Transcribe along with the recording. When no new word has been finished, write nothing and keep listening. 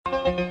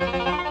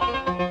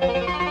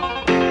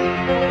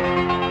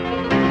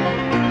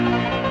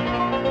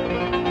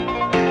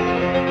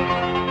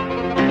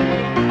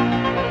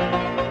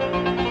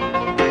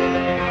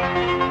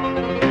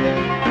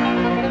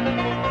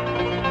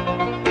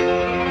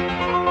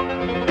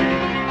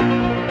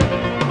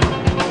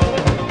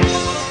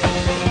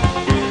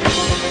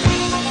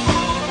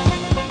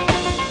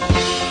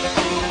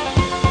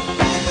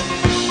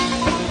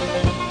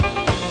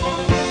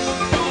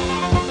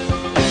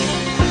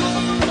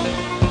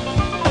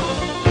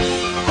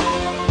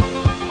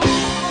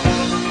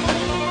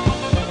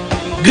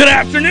Good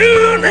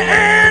afternoon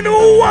and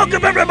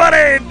welcome,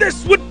 everybody.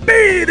 This would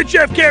be the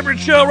Jeff Cameron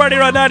Show right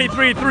here on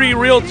 93.3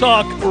 Real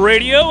Talk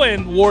Radio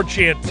and War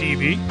Chant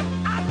TV.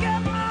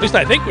 At least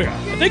I think we are.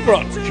 I think we're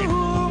on War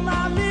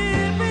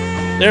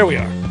Chant. There we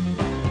are.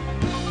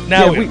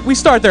 Now we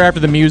start there after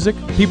the music.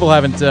 People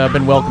haven't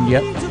been welcomed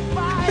yet.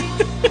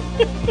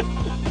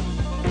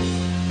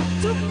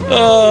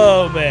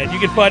 Oh, man. You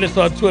can find us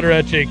on Twitter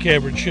at J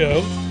Cameron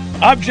Show.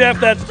 I'm Jeff.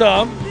 That's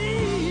Tom.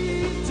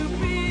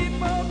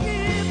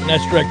 And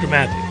that's Director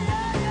Matthew.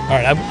 All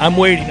right, I'm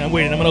waiting. I'm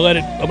gonna let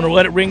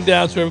it ring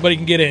down so everybody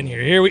can get in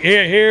here. Here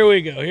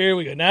we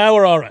go. Now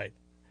we're all right.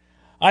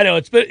 I know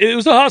it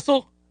was a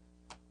hustle.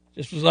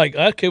 Just was like,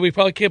 okay, we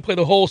probably can't play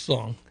the whole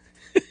song.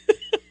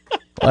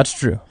 That's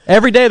true.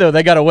 Every day though,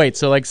 they gotta wait.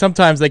 So like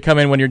sometimes they come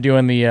in when you're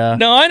doing the.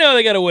 No, I know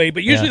they gotta wait,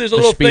 but usually there's a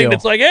little thing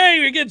that's like, hey,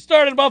 we're getting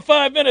started in about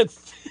 5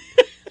 minutes.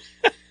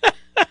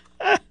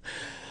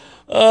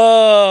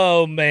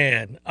 Oh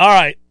man! All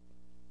right.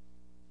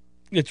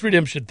 It's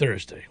Redemption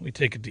Thursday. We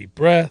take a deep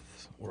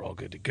breath. We're all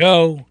good to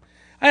go.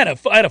 I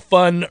had a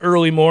fun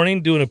early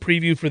morning doing a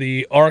preview for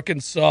the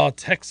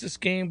Arkansas-Texas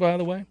game, by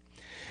the way.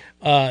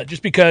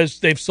 Just because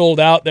they've sold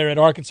out there at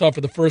Arkansas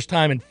for the first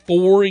time in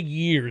 4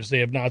 years. They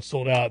have not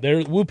sold out.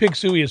 Woo Pig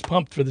Sooie is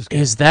pumped for this game.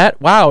 Is that?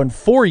 Wow, in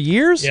 4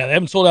 years? Yeah, they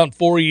haven't sold out in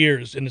 4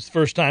 years, and it's the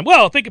first time.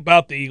 Well, think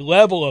about the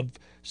level of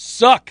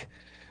suck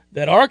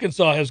that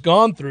Arkansas has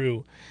gone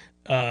through.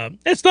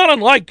 It's not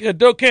unlike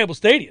Doak Campbell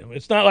Stadium.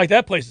 It's not like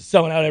that place is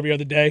selling out every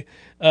other day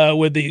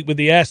with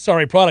the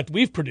ass-sorry product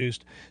we've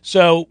produced.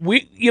 So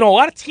a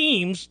lot of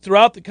teams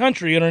throughout the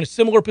country are in a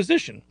similar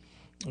position.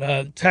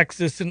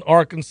 Texas and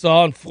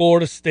Arkansas and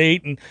Florida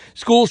State and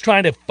schools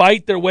trying to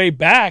fight their way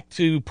back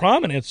to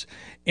prominence.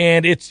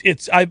 And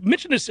it's I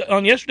mentioned this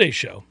on yesterday's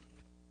show,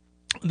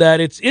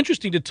 that it's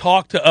interesting to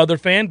talk to other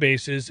fan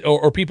bases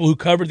or people who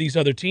cover these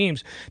other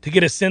teams to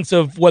get a sense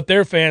of what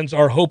their fans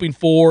are hoping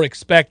for,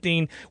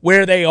 expecting,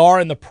 where they are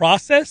in the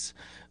process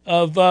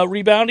of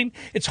rebounding.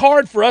 It's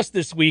hard for us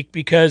this week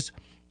because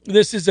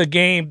this is a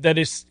game that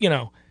is,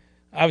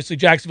 obviously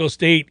Jacksonville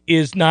State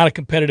is not a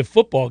competitive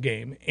football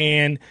game.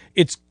 And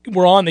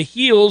we're on the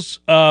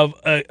heels of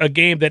a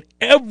game that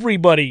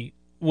everybody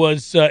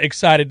was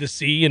excited to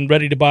see and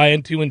ready to buy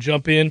into and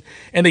jump in.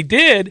 And they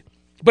did.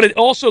 But it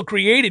also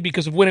created,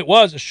 because of when it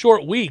was, a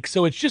short week.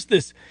 So it's just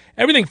this,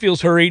 everything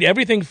feels hurried.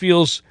 Everything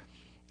feels,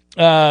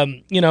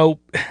 I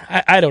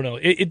don't know.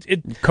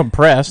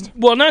 Compressed.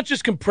 Well, not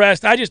just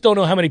compressed. I just don't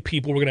know how many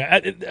people we're going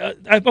to,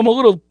 I think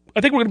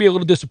we're going to be a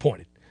little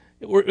disappointed.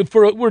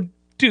 We're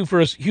due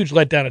for a huge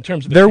letdown in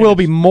terms of There will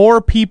be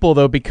more people,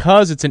 though,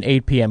 because it's an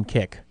 8 p.m.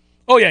 kick.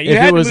 Oh, yeah.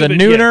 If it was a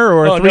nooner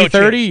or a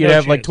 3:30, you'd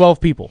have like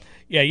 12 people.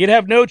 Yeah, you'd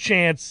have no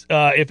chance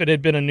if it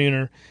had been a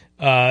nooner.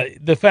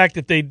 The fact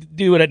that they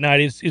do it at night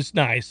is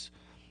nice.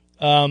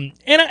 And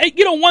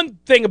one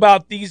thing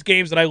about these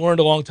games that I learned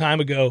a long time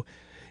ago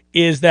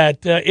is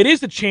that it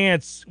is a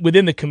chance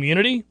within the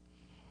community.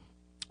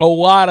 A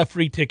lot of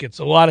free tickets,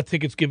 a lot of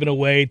tickets given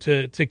away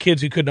to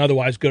kids who couldn't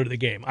otherwise go to the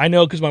game. I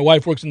know because my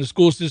wife works in the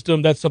school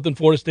system. That's something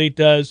Florida State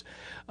does.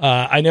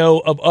 I know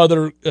of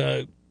other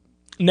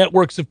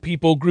networks of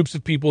people, groups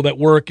of people that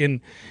work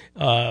in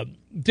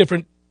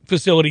different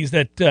facilities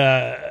that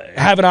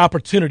have an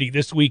opportunity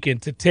this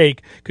weekend to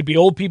take. Could be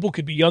old people,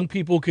 could be young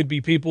people, could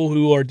be people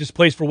who are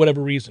displaced for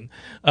whatever reason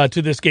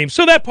to this game.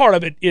 So that part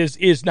of it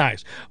is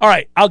nice. All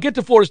right, I'll get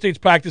to Florida State's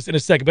practice in a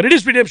second, but it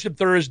is Redemption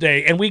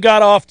Thursday, and we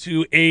got off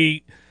to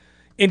a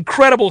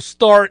incredible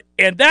start,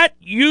 and that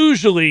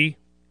usually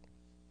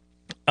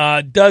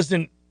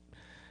doesn't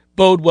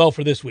bode well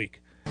for this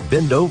week.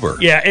 Bend over.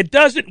 Yeah, it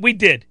doesn't. We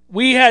did.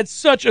 We had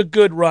such a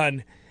good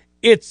run.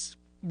 It's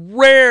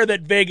rare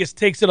that Vegas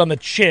takes it on the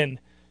chin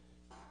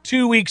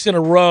 2 weeks in a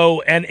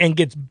row and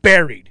gets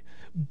buried.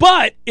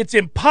 But it's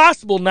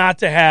impossible not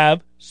to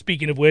have,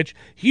 speaking of which,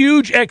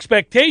 huge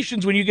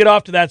expectations when you get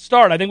off to that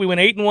start. I think we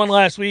went 8-1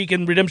 last week,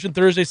 and Redemption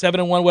Thursday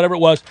 7-1, whatever it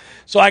was.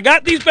 So I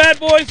got these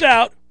bad boys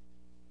out.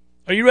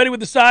 Are you ready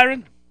with the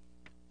siren?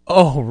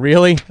 Oh,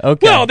 really?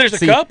 Okay. Well,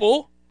 there's a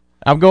couple.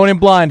 I'm going in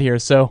blind here,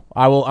 so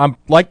I'm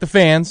like the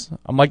fans.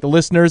 I'm like the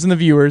listeners and the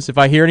viewers. If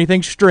I hear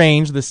anything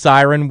strange, the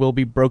siren will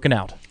be broken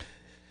out.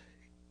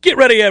 Get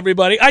ready,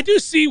 everybody. I do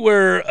see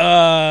where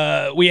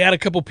we had a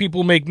couple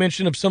people make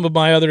mention of some of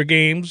my other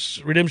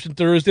games. Redemption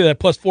Thursday, that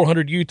plus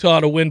 400 Utah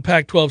to win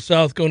Pac-12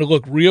 South, going to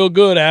look real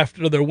good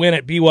after their win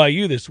at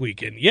BYU this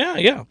weekend.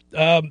 Yeah.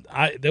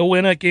 They'll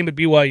win that game at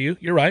BYU.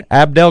 You're right.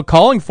 Abdel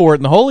calling for it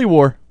in the Holy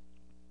War.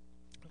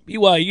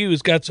 BYU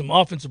has got some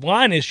offensive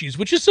line issues,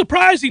 which is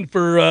surprising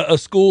for a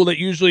school that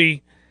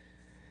usually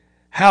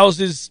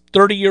houses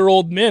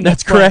 30-year-old men.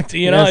 That's correct.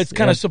 It's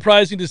kind of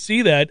surprising to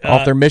see that.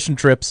 Off their mission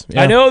trips.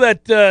 Yeah. I know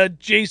that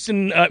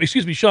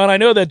Sean, I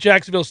know that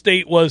Jacksonville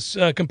State was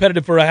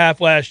competitive for a half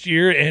last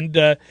year. And,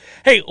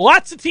 hey,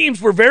 lots of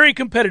teams were very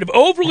competitive,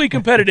 overly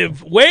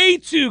competitive, way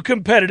too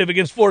competitive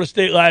against Florida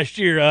State last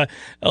year. A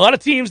lot of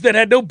teams that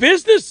had no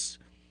business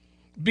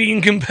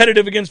being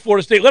competitive against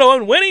Florida State, let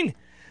alone winning.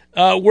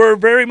 were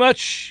very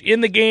much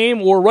in the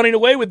game or running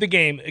away with the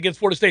game against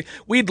Florida State.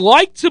 We'd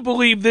like to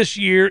believe this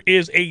year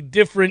is a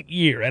different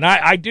year, and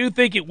I do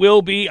think it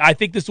will be. I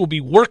think this will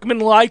be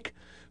workmanlike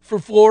for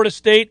Florida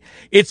State.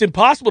 It's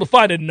impossible to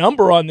find a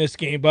number on this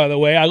game, by the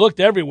way. I looked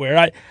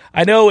everywhere.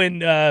 I know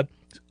in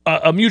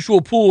a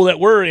mutual pool that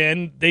we're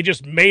in, they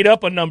just made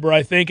up a number,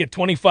 I think, at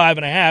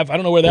 25.5. I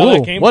don't know where the hell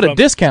that came from. What a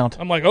discount.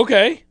 I'm like,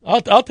 okay,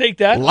 I'll take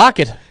that. Lock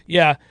it.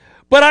 Yeah.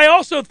 But I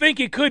also think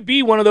it could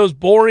be one of those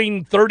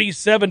boring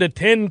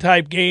 37-10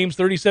 type games,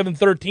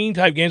 37-13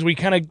 type games where you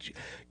kind of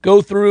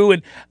go through.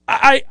 And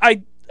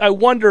I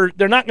wonder,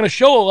 they're not going to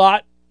show a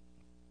lot.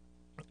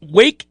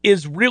 Wake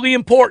is really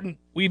important.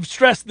 We've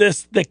stressed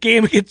this. The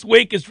game against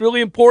Wake is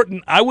really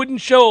important. I wouldn't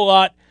show a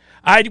lot.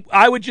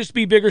 I would just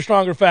be bigger,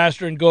 stronger,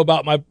 faster, and go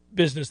about my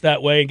business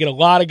that way and get a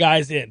lot of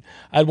guys in.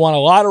 I'd want a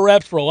lot of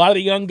reps for a lot of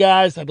the young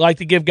guys. I'd like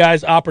to give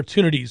guys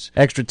opportunities.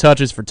 Extra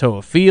touches for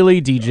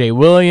Toafili, DJ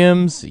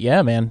Williams.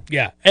 Yeah, man.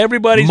 Yeah,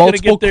 everybody's going to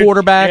get their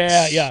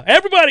quarterbacks. Yeah.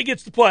 Everybody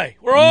gets to play.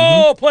 We're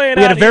all playing.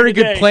 We had a very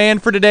good plan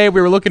for today.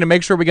 We were looking to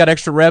make sure we got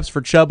extra reps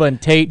for Chuba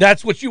and Tate.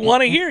 That's what you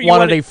want to hear.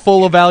 Wanted a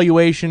full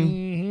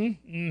evaluation.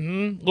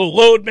 A little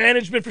load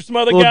management for some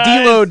other guys.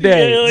 Deload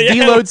day.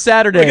 Deload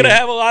Saturday. We're going to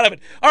have a lot of it.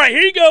 All right,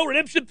 here you go.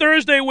 Redemption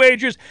Thursday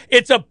wagers.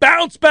 It's a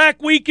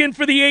bounce-back weekend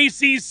for the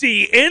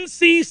ACC.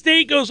 NC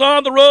State goes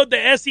on the road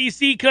to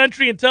SEC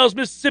country and tells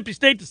Mississippi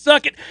State to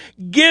suck it.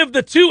 Give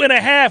the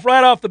 2.5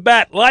 right off the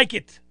bat. Like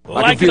it.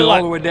 I can feel it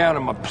all the way down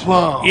in my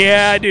plums.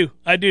 Yeah, I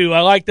do. I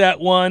like that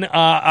one.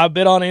 I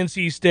bet on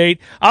NC State.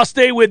 I'll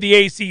stay with the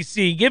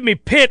ACC. Give me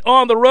Pitt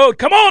on the road.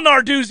 Come on,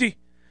 Narduzzi.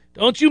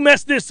 Don't you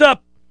mess this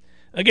up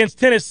against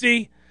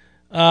Tennessee.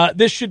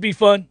 This should be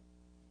fun.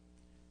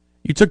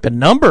 You took the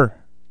number.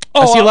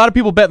 I see a lot of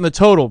people betting the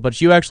total,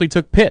 but you actually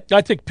took Pitt.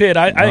 I took Pitt.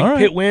 I think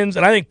Pitt wins,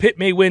 and I think Pitt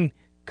may win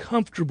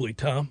comfortably,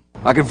 Tom.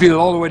 I can feel it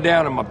all the way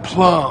down in my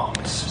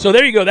plums. So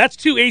there you go. That's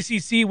 2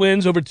 ACC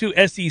wins over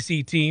 2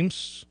 SEC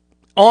teams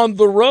on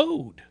the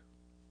road.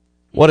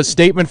 What a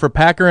statement for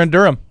Packer and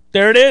Durham.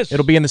 There it is.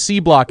 It'll be in the C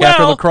block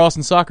after lacrosse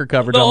and soccer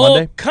coverage on Monday.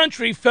 The whole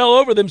country fell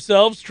over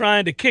themselves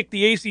trying to kick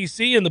the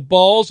ACC in the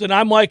balls, and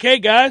I'm like, hey,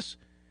 guys,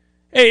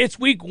 it's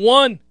week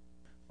 1.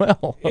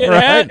 Well,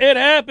 it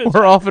happens.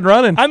 We're off and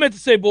running. I meant to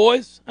say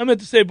boys,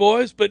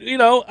 but,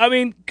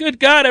 good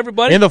God,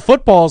 everybody. In the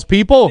footballs,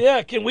 people.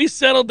 Yeah, can we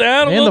settle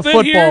down a little bit here?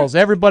 In the footballs,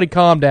 everybody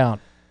calm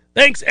down.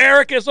 Thanks,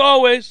 Eric, as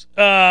always.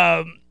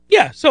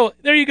 So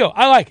there you go.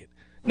 I like it.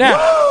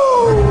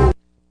 Now,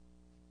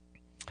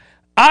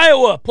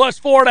 Iowa plus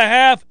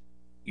 4.5.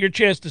 Your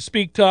chance to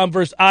speak, Tom,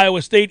 versus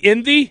Iowa State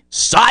in the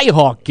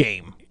Cyhawk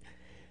game.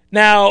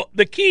 Now,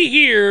 the key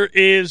here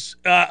is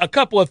a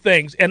couple of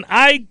things, and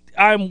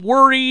I'm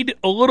worried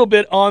a little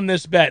bit on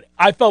this bet.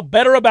 I felt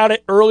better about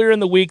it earlier in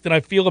the week than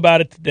I feel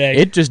about it today.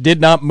 It just did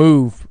not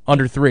move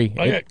under 3.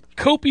 I got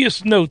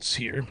copious notes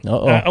here.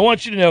 I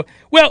want you to know.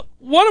 Well,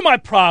 one of my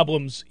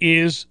problems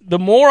is the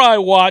more I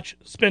watch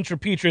Spencer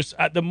Petras,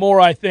 the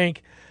more I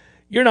think,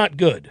 you're not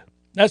good.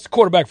 That's the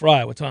quarterback for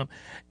Iowa, Tom.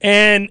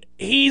 And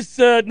he's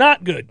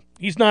not good.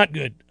 He's not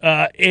good.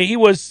 He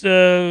was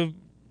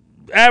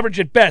average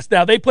at best.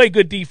 Now, they play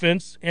good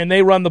defense, and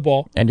they run the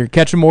ball. And you're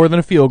catching more than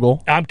a field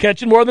goal. I'm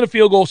catching more than a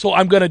field goal, so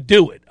I'm going to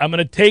do it. I'm going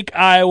to take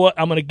Iowa.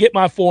 I'm going to get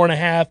my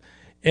 4.5,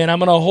 and I'm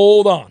going to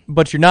hold on.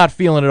 But you're not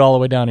feeling it all the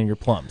way down in your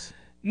plums.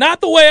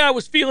 Not the way I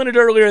was feeling it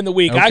earlier in the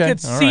week. Okay, I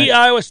could see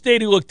Iowa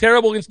State, who looked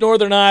terrible against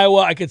Northern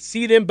Iowa. I could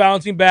see them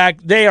bouncing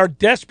back. They are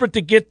desperate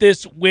to get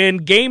this win.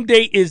 Game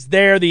day is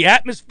there. The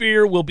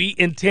atmosphere will be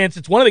intense.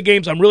 It's one of the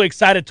games I'm really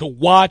excited to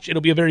watch.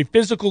 It'll be a very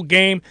physical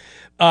game.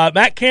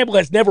 Matt Campbell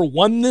has never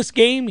won this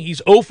game.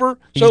 He's 0 so far.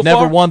 He's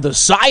never won the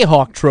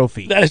Cyhawk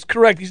Trophy. That is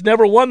correct. He's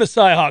never won the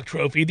Cyhawk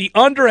Trophy. The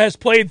under has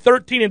played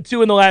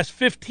 13-2 in the last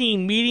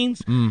 15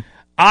 meetings.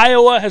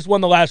 Iowa has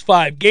won the last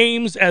 5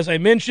 games, as I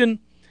mentioned.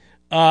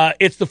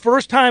 It's the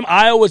first time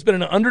Iowa's been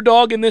an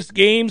underdog in this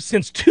game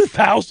since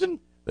 2000.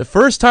 The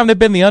first time they've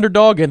been the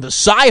underdog in the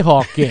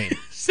Cyhawk game.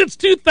 Since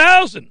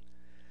 2000.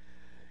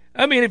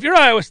 I mean, if you're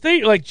Iowa State,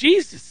 you're like,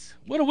 Jesus,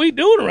 what are we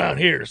doing around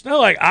here? It's not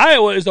like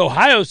Iowa is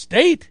Ohio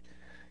State.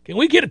 Can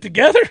we get it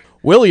together?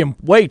 William,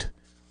 wait.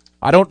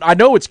 I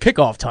know it's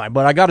kickoff time,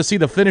 but I got to see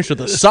the finish of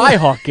the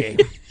Cyhawk game.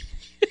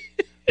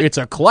 It's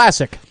a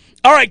classic.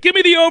 All right, give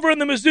me the over in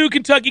the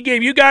Mizzou-Kentucky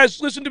game. You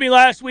guys listened to me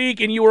last week,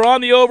 and you were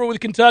on the over with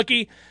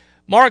Kentucky.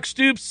 Mark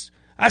Stoops,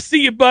 I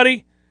see you,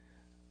 buddy.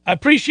 I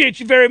appreciate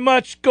you very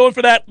much going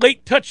for that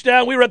late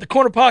touchdown. We were at the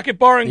Corner Pocket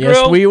Bar and Grill.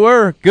 Yes, we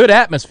were. Good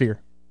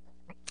atmosphere.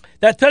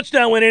 That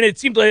touchdown went in. It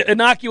seemed like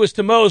innocuous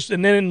to most,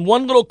 and then in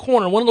one little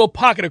corner, one little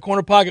pocket of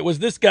Corner Pocket was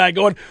this guy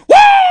going,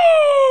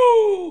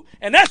 woo!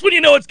 And that's when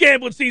you know it's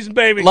gambling season,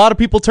 baby. A lot of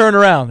people turn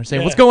around. They're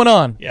saying, what's going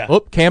on? Yeah. Oh,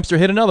 Campster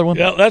hit another one.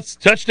 Yeah, that's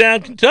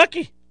touchdown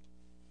Kentucky.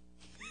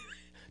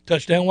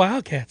 Touchdown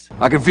Wildcats.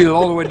 I can feel it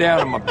all the way down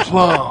in my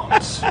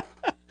plums.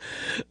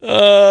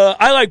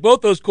 I like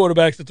both those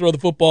quarterbacks to throw the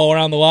football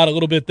around the lot a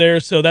little bit there,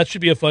 so that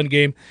should be a fun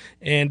game.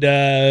 And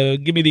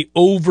give me the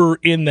over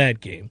in that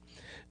game.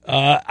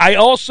 I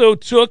also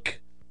took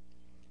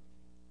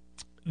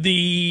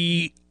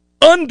the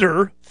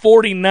under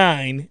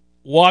 49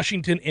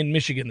 Washington and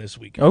Michigan this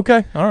week.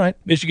 Okay, all right.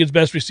 Michigan's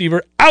best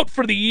receiver out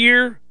for the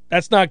year.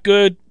 That's not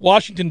good.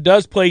 Washington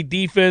does play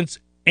defense.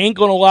 Ain't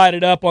going to light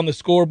it up on the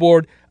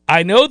scoreboard.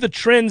 I know the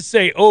trends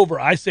say over.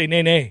 I say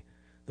nay.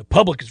 The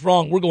public is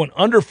wrong. We're going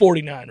under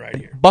 49 right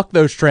here. Buck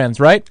those trends,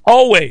 right?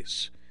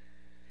 Always.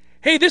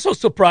 Hey, this will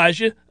surprise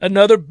you.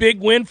 Another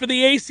big win for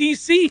the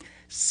ACC.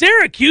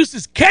 Syracuse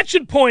is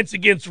catching points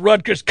against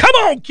Rutgers. Come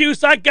on,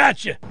 Cuse, I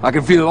got you. I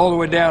can feel it all the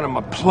way down in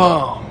my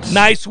plums.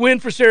 Nice win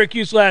for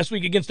Syracuse last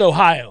week against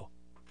Ohio.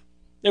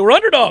 They were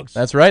underdogs.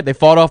 That's right. They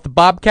fought off the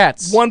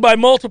Bobcats. Won by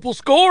multiple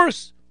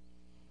scores.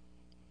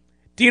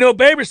 Dino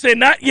Baber said,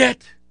 not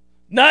yet.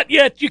 Not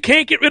yet. You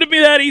can't get rid of me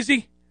that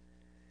easy.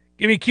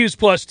 Give me Cuse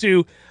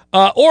 +2.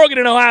 Oregon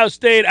and Ohio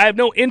State. I have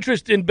no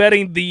interest in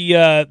betting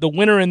the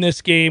winner in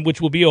this game,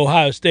 which will be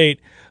Ohio State.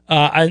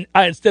 I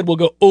instead will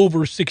go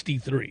over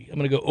 63. I'm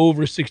going to go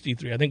over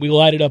 63. I think we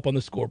light it up on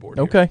the scoreboard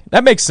here. Okay,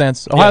 that makes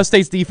sense. Ohio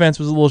State's defense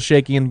was a little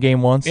shaky in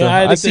game one, so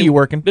I see you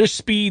working. There's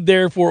speed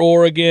there for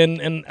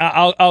Oregon, and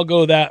I'll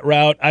go that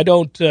route. I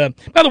don't.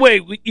 By the way,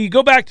 you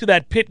go back to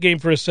that Pitt game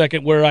for a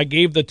second where I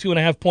gave the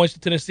 2.5 points to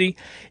Tennessee.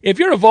 If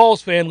you're a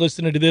Vols fan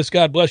listening to this,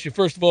 God bless you,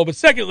 first of all. But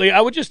secondly,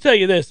 I would just tell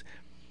you this.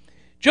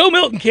 Joe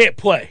Milton can't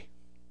play.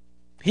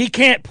 He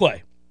can't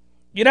play.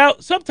 You know,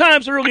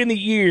 sometimes early in the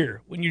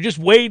year, when you're just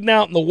wading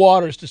out in the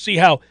waters to see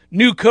how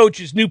new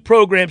coaches, new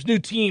programs, new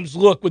teams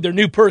look with their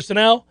new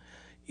personnel,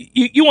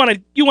 you want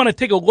to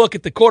take a look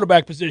at the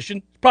quarterback position.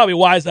 It's probably a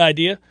wise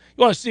idea.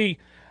 You want to see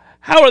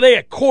how are they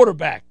at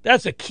quarterback.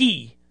 That's a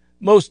key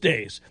most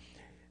days.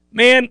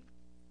 Man,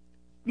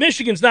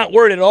 Michigan's not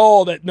worried at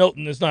all that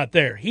Milton is not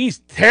there. He's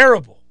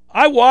terrible.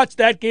 I watched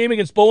that game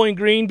against Bowling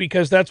Green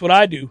because that's what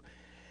I do.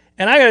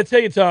 And I got to tell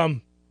you,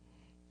 Tom,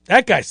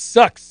 that guy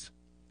sucks.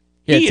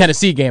 Yeah,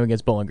 Tennessee game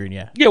against Bowling Green,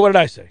 yeah. Yeah, what did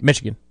I say?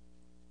 Michigan.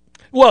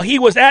 Well, he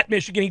was at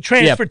Michigan. He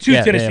transferred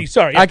to Tennessee.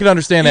 Sorry. I can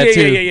understand that,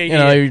 too.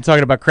 You're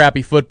talking about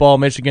crappy football,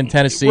 Michigan,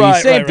 Tennessee.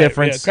 Same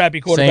difference. Yeah, crappy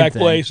quarterback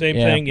play, same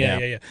thing.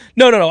 Yeah.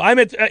 No. I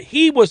meant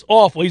he was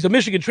awful. He's a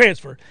Michigan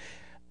transfer.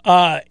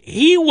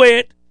 He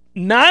went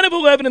 9 of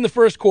 11 in the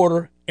first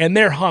quarter, and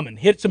they're humming.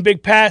 Hit some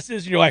big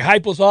passes. You're like,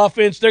 Heupel's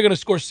offense, they're going to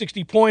score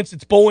 60 points.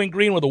 It's Bowling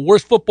Green, one of the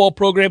worst football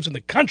programs in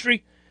the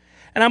country.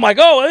 And I'm like,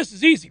 oh, this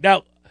is easy.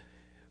 Now,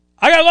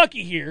 I got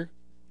lucky here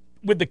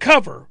with the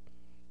cover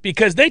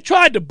because they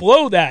tried to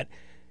blow that.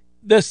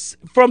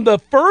 After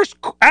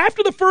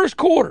the first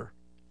quarter,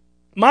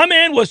 my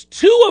man was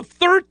 2 of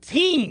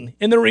 13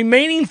 in the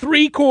remaining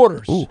 3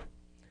 quarters. Ooh.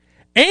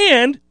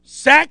 And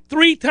sacked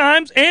 3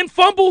 times and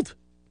fumbled.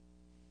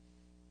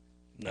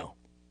 No,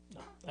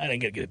 I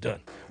didn't get it done.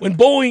 When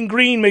Bowling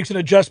Green makes an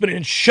adjustment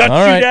and shuts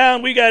you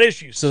down, we got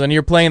issues. So then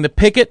you're playing the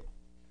picket.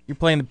 You're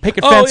playing the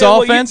picket fence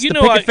offense.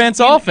 Picket fence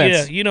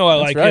offense. Yeah, I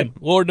like him.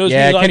 Lord knows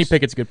Kenny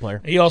Pickett's a good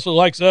player. He also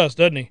likes us,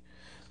 doesn't he?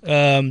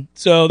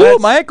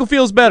 My ankle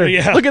feels better.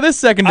 Yeah. Look at this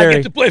secondary. I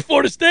get to play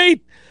Florida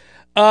State.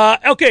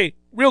 Okay,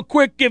 real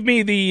quick, give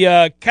me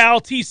the Cal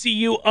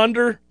TCU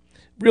under.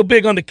 Real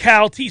big on the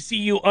Cal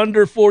TCU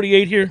under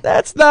 48 here.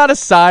 That's not a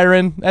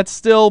siren. That's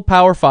still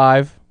Power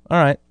 5.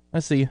 All right, I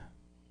see you.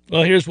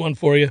 Well, here's one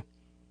for you.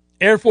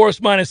 Air Force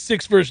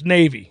 -6 versus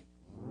Navy.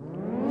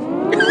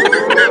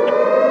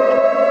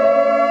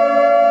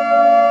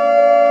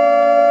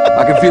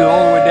 I can feel it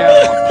all the way down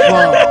to my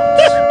plums.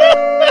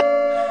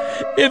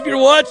 If you're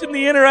watching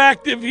the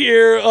interactive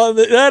here,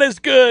 that is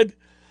good.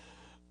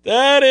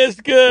 That is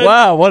good.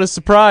 Wow, what a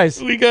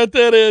surprise. We got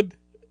that in.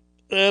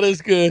 That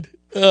is good.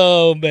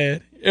 Oh,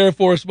 man. Air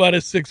Force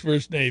 -6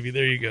 versus Navy.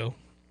 There you go.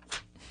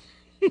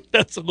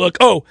 That's a look.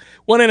 Oh,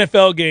 one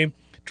NFL game.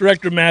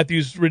 Director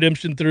Matthews,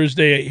 Redemption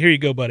Thursday. Here you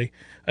go, buddy.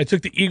 I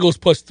took the Eagles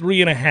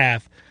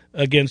 +3.5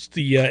 against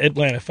the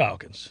Atlanta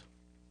Falcons.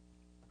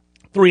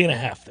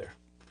 3.5 there.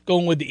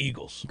 Going with the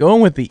Eagles.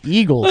 Going with the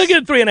Eagles. Well, I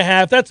get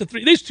 3.5. That's a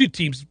 3. These two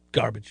teams,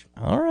 garbage.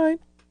 All right.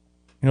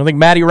 You don't think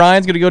Matty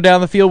Ryan's going to go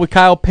down the field with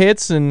Kyle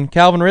Pitts and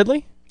Calvin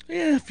Ridley?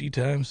 Yeah, a few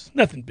times.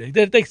 Nothing big.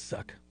 They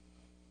suck.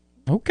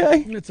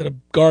 Okay. It's a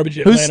garbage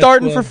Atlanta Who's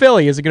starting squad. for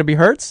Philly? Is it going to be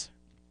Hurts?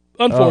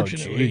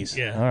 Unfortunately,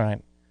 yeah. All right.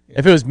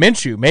 If it was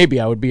Minshew, maybe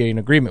I would be in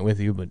agreement with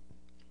you, but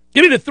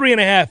give me the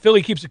 3.5.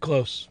 Philly keeps it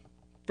close.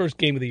 First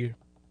game of the year.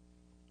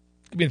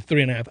 Give me the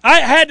 3.5. I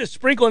had to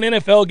sprinkle an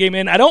NFL game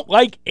in. I don't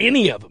like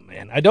any of them,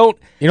 man. I don't.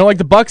 You don't like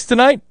the Bucks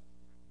tonight?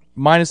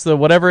 Minus the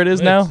whatever it is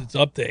now? It's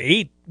up to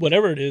 8.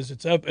 Whatever it is,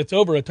 it's up. It's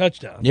over a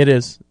touchdown. It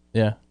is.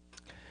 Yeah.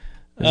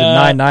 It was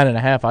at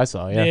 9.5. I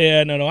saw. Yeah.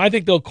 Yeah. No. I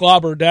think they'll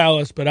clobber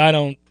Dallas, but I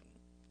don't.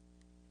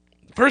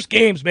 First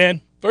games, man.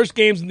 First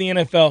games in the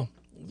NFL.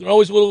 They're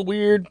always a little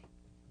weird.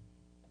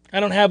 I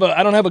don't have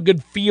a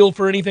good feel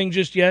for anything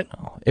just yet.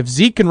 If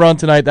Zeke can run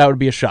tonight, that would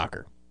be a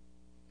shocker.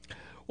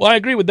 Well, I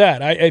agree with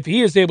that. If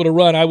he is able to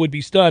run, I would be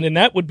stunned, and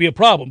that would be a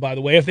problem, by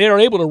the way. If they are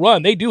able to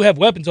run, they do have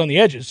weapons on the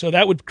edges, so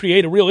that would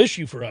create a real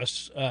issue for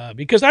us.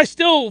 Because I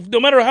still,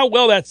 no matter how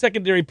well that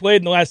secondary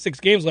played in the last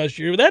 6 games last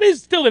year, that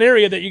is still an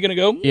area that you're going to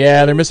go.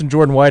 Yeah, they're missing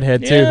Jordan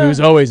Whitehead, too,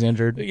 who's always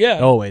injured. Yeah.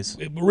 Always.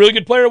 A really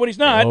good player when he's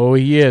not. Oh,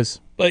 he is.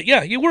 But,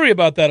 yeah, you worry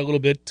about that a little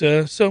bit.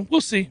 So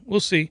we'll see.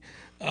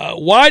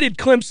 Why did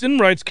Clemson,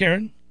 writes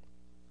Karen,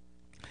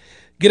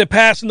 get a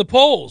pass in the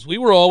polls? We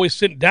were always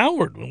sitting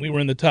downward when we were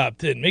in the top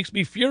 10. Makes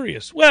me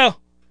furious. Well,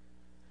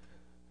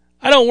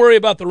 I don't worry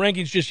about the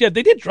rankings just yet.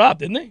 They did drop,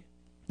 didn't they?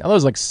 Now, that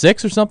was like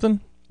 6 or something?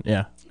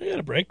 Yeah. They got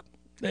a break.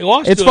 They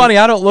lost. It's funny.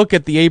 I don't look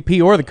at the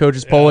AP or the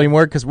coaches poll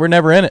anymore because we're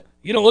never in it.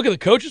 You don't look at the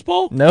coaches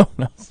poll? No,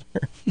 sir.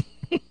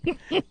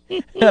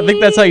 I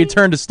think that's how you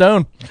turn to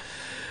stone.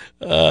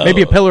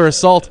 Maybe a pillar of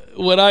salt.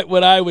 What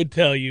I would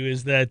tell you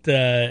is that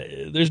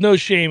there's no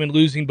shame in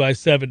losing by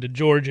 7 to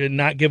Georgia and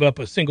not give up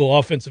a single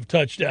offensive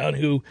touchdown.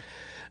 Who,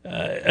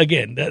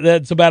 again,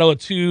 that's a battle of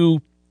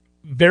two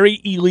very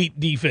elite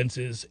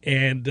defenses,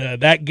 and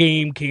that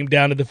game came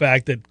down to the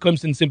fact that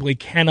Clemson simply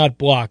cannot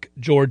block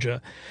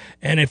Georgia.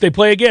 And if they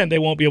play again, they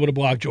won't be able to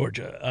block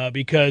Georgia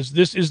because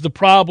this is the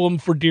problem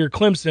for dear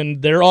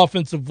Clemson. Their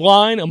offensive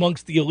line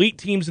amongst the elite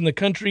teams in the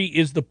country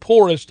is the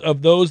poorest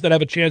of those that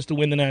have a chance to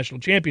win the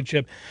national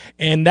championship.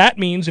 And that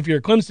means if you're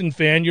a Clemson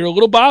fan, you're a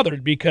little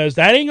bothered because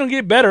that ain't going to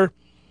get better.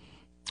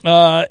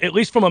 At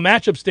least from a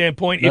matchup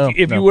standpoint,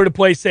 if you were to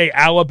play, say,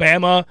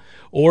 Alabama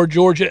or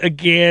Georgia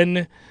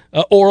again,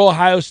 or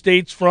Ohio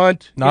State's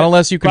front. Not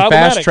unless you can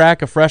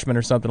fast-track a freshman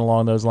or something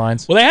along those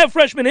lines. Well, they have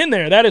freshmen in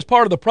there. That is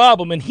part of the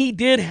problem, and he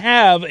did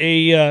have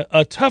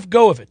a tough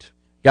go of it.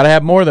 Got to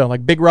have more, though,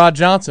 like Big Rod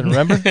Johnson,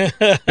 remember? Big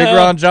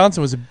Rod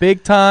Johnson was a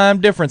big-time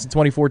difference in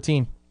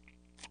 2014.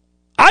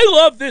 I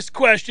love this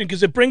question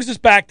because it brings us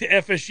back to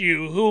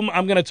FSU, whom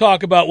I'm going to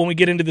talk about when we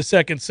get into the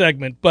second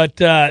segment. But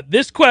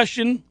this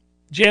question...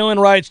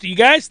 Jalen writes, do you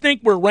guys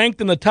think we're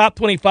ranked in the top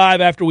 25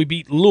 after we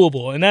beat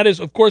Louisville? And that is,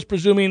 of course,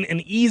 presuming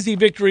an easy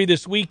victory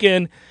this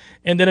weekend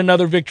and then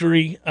another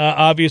victory,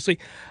 obviously.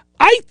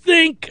 I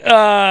think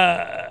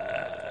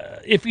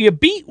if you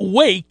beat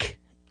Wake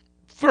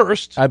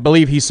first. I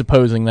believe he's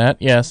supposing that,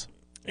 yes.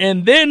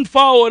 And then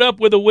follow it up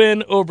with a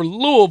win over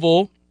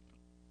Louisville,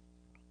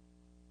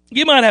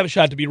 you might have a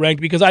shot to be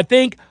ranked because I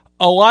think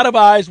a lot of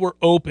eyes were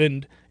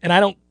opened, and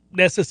I don't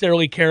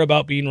necessarily care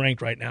about being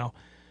ranked right now.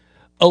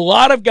 A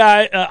lot of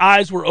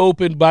eyes were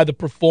opened by the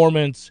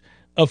performance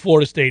of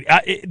Florida State.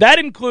 That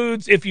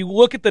includes, if you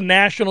look at the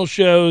national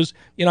shows,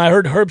 I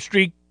heard Herb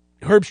Street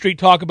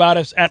talk about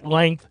us at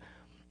length.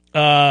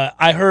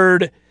 I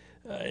heard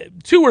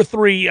 2 or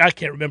 3, I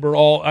can't remember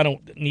all. I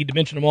don't need to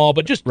mention them all,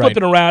 but just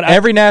flipping around.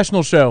 Every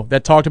national show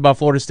that talked about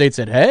Florida State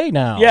said, hey,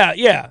 now.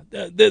 Yeah.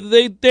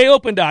 They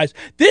opened eyes.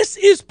 This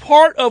is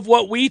part of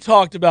what we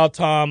talked about,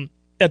 Tom,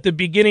 at the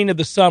beginning of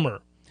the summer,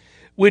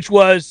 which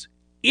was,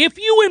 if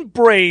you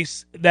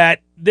embrace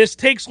that this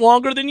takes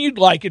longer than you'd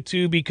like it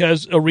to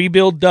because a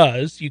rebuild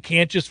does, you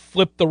can't just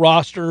flip the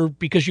roster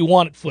because you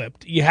want it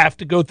flipped. You have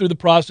to go through the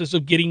process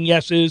of getting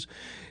yeses,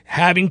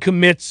 having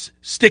commits,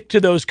 stick to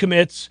those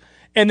commits,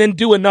 and then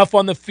do enough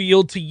on the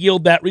field to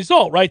yield that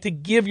result, right, to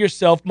give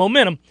yourself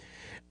momentum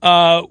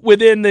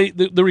within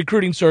the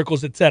recruiting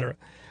circles, et cetera.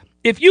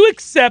 If you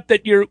accept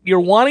that you're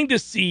wanting to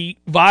see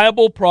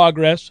viable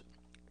progress,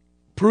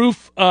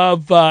 proof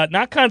of,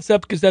 not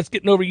concept because that's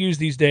getting overused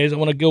these days. I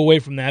want to go away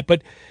from that.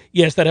 But,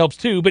 yes, that helps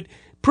too. But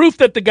proof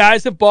that the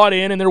guys have bought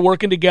in and they're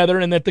working together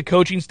and that the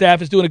coaching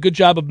staff is doing a good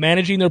job of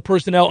managing their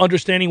personnel,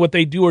 understanding what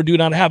they do or do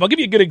not have. I'll give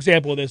you a good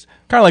example of this.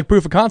 Kind of like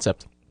proof of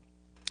concept.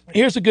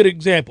 Here's a good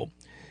example.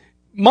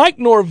 Mike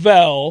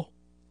Norvell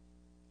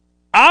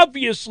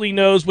obviously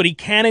knows what he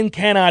can and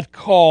cannot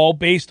call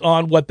based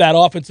on what that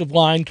offensive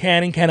line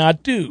can and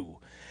cannot do.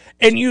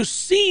 And you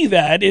see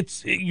that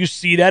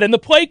in the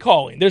play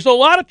calling. There's a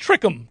lot of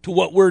trickum to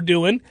what we're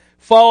doing,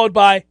 followed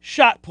by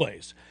shot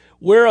plays.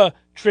 We're a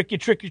trick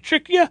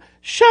you,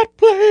 shot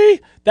play.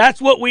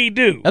 That's what we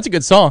do. That's a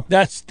good song.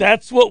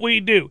 That's what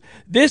we do.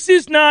 This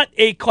is not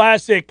a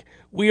classic,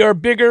 we are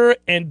bigger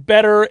and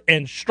better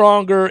and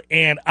stronger,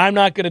 and I'm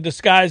not going to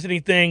disguise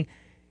anything.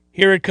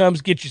 Here it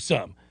comes, get you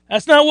some.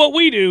 That's not what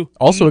we do.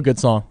 Also a good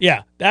song.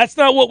 Yeah, that's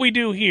not what we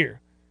do here.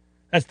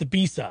 That's the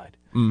B-side.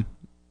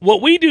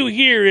 What we do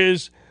here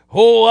is a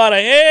whole lot of,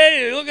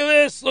 hey, look at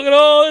this. Look at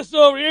all this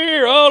over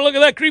here. Oh, look at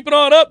that creeping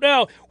on up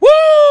now.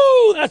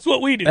 Woo! That's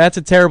what we do. That's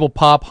a terrible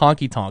pop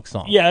honky-tonk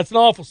song. Yeah, it's an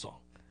awful song.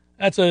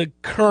 That's a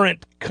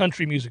current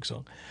country music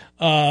song.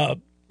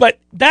 But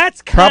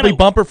that's probably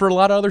bumper for a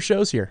lot of other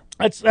shows here.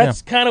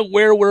 That's kind of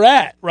where we're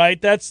at,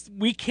 right?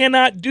 We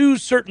cannot do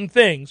certain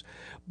things.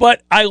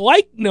 But I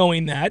like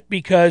knowing that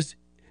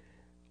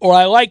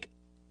I like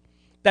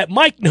that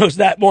Mike knows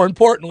that, more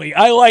importantly.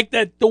 I like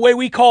that the way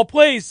we call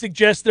plays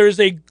suggests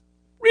there's a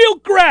real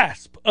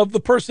grasp of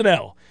the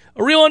personnel,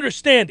 a real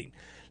understanding.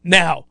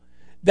 Now,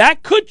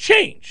 that could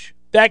change.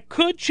 That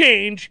could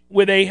change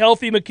with a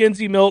healthy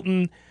Mackenzie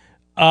Milton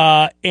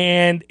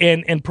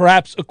and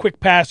perhaps a quick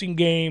passing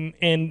game,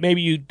 and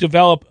maybe you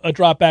develop a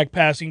drop-back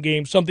passing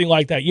game, something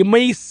like that. You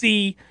may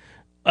see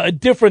a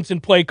difference in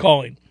play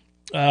calling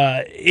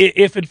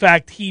if, in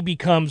fact, he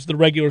becomes the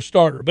regular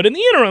starter. But in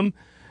the interim,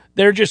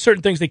 there are just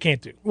certain things they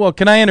can't do. Well,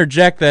 can I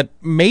interject that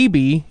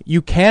maybe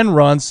you can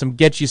run some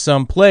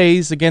get-you-some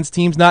plays against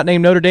teams not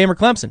named Notre Dame or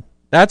Clemson?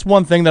 That's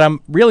one thing that I'm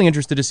really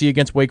interested to see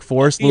against Wake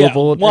Forest,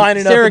 Louisville,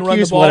 lining up and run the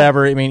Syracuse, ball.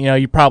 whatever. I mean,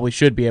 you probably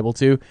should be able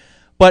to.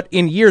 But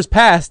in years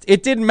past,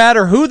 it didn't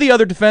matter who the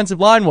other defensive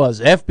line was.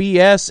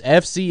 FBS,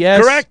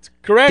 FCS.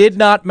 Correct. Did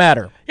not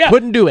matter. Yeah.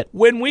 Couldn't do it.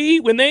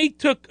 When they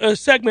took a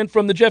segment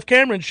from the Jeff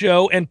Cameron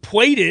show and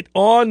played it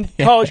on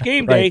College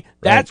Game Day,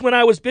 that's when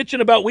I was bitching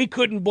about we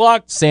couldn't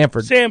block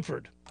Samford.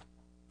 It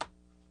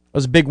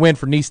was a big win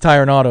for Nice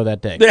Tire and Auto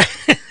that day.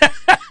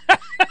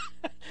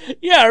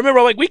 Yeah, I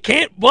remember we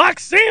can't block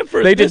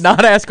Samford. They did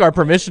not ask our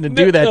permission to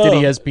do that, did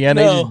ESPN?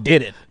 They just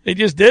did it. They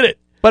just did it.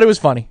 But it was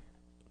funny.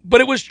 But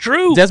it was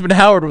true. Desmond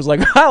Howard was like,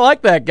 I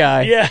like that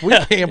guy. Yeah. We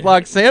can't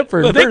block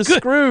Samford. But They're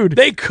screwed.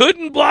 They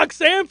couldn't block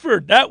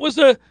Samford. That was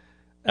a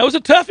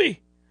toughie.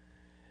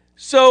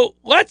 So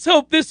let's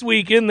hope this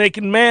weekend they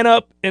can man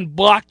up and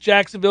block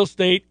Jacksonville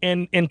State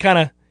and kind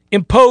of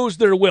impose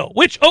their will.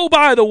 Which, oh,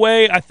 by the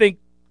way, I think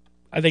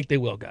they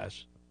will,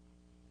 guys.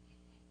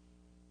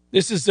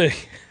 This is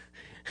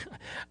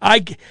I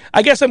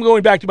guess I'm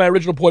going back to my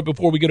original point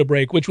before we get a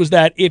break, which was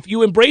that if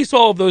you embrace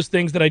all of those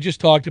things that I just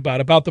talked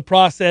about the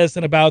process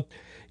and about,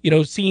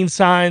 seeing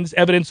signs,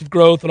 evidence of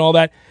growth and all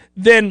that,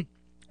 then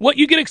what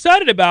you get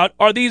excited about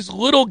are these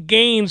little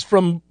gains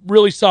from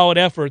really solid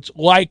efforts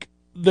like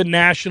the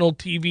national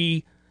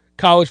TV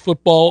college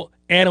football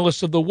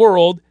analysts of the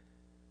world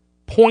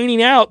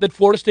pointing out that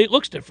Florida State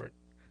looks different.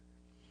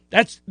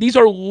 These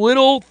are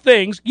little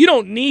things. You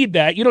don't need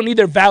that. You don't need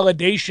their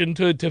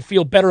validation to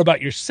feel better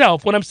about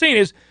yourself. What I'm saying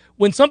is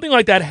when something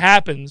like that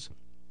happens,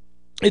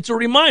 it's a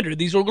reminder.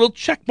 These are little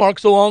check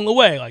marks along the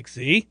way. Like,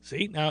 see,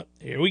 now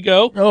here we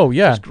go. Oh,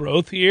 yeah. There's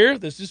growth here.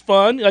 This is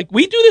fun. Like,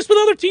 we do this with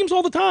other teams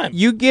all the time.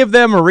 You give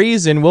them a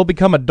reason, we'll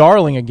become a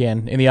darling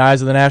again in the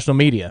eyes of the national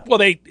media.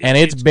 Well,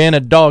 it's been a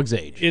dog's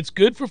age. It's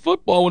good for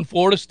football when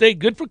Florida State,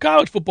 good for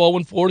college football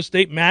when Florida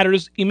State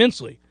matters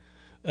immensely.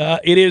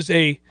 It is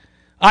a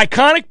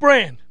iconic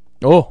brand.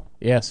 Oh,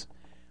 yes.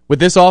 With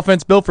this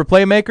offense built for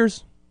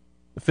playmakers,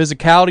 the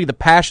physicality, the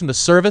passion, the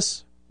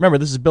service. Remember,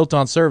 this is built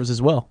on service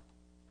as well.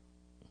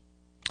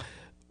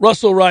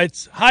 Russell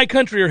writes, high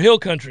country or hill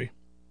country?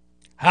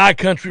 High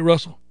country,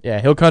 Russell. Yeah,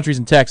 hill country's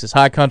in Texas.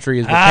 High country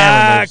is where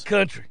Cameron High lives.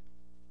 country.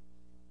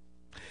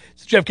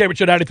 It's the Jeff Cameron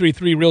Show,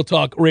 93.3 Real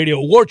Talk Radio,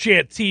 War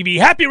Chant TV.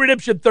 Happy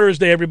Redemption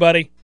Thursday,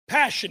 everybody.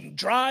 Passion,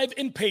 drive,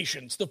 and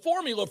patience. The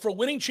formula for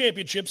winning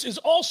championships is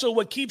also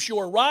what keeps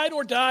your ride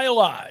or die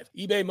alive.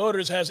 eBay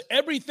Motors has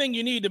everything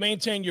you need to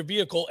maintain your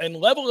vehicle and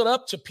level it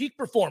up to peak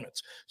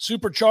performance.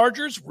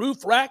 Superchargers,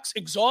 roof racks,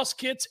 exhaust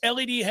kits,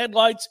 LED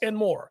headlights, and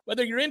more.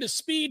 Whether you're into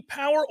speed,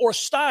 power, or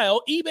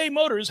style, eBay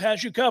Motors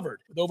has you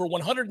covered. With over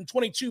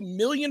 122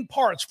 million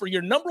parts for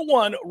your number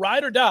one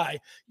ride or die,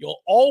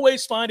 you'll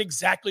always find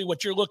exactly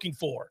what you're looking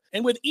for.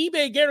 And with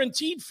eBay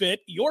Guaranteed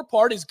Fit, your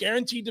part is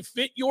guaranteed to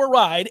fit your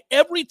ride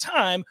every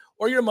time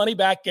or your money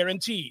back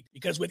guaranteed.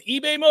 Because with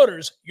eBay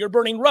Motors, you're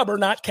burning rubber,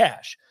 not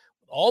cash.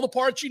 With all the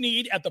parts you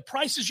need at the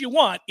prices you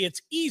want,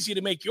 it's easy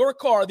to make your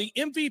car the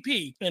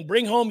MVP and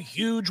bring home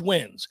huge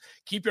wins.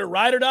 Keep your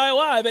ride or die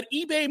alive at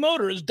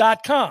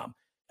ebaymotors.com.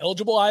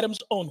 Eligible items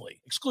only.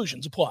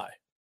 Exclusions apply.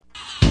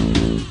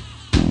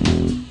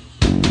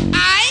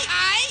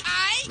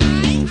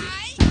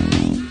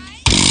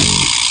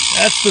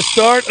 That's the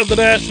start of the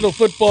National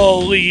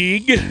Football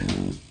League.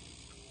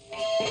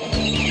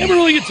 Never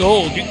really gets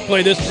old. You can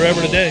play this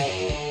forever today.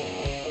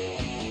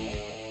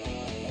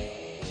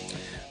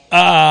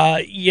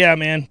 Yeah,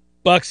 man.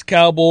 Bucks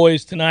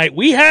Cowboys tonight.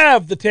 We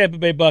have the Tampa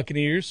Bay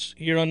Buccaneers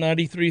here on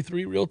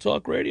 93.3 Real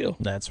Talk Radio.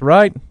 That's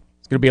right.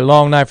 It's going to be a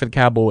long night for the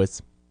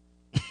Cowboys.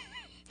 I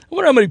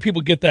wonder how many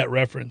people get that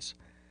reference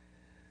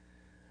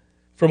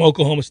from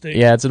Oklahoma State.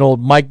 Yeah, it's an old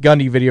Mike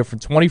Gundy video from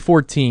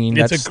 2014.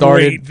 It's a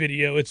great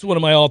video. It's one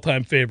of my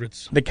all-time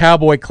favorites. The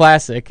Cowboy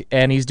Classic,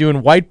 and he's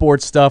doing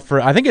whiteboard stuff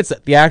for, I think it's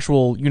the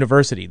actual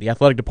university. The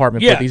athletic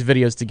department put these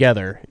videos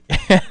together.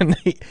 And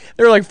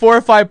there are like 4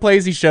 or 5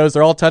 plays he shows.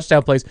 They're all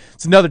touchdown plays.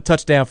 It's another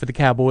touchdown for the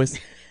Cowboys.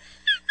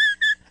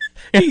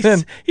 He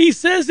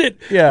says it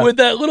with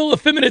that little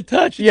effeminate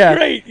touch. It's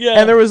great. Yeah.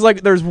 And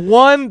there's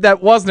one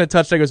that wasn't a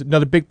touchdown. He goes,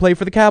 another big play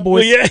for the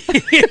Cowboys. Well,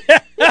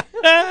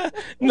 yeah.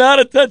 Not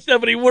a touchdown,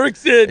 but he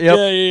works it.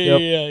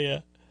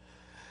 Yep.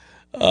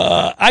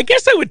 Yeah. I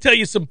guess I would tell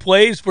you some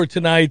plays for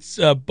tonight's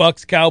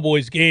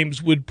Bucks-Cowboys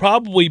games would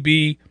probably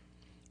be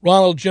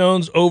Ronald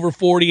Jones over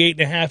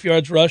 48.5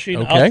 yards rushing.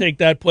 Okay. I'll take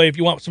that play. If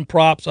you want some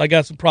props, I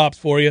got some props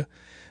for you.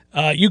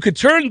 You could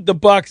turn the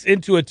Bucks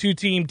into a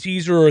 2-team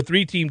teaser or a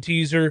 3-team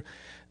teaser.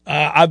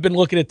 I've been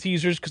looking at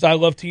teasers because I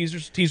love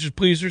teasers,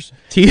 pleasers.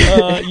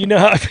 You know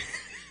how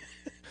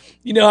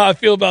I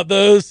feel about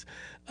those.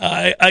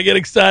 I get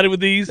excited with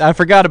these. I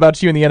forgot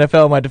about you in the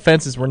NFL. My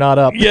defenses were not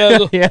up.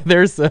 Yeah,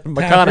 there's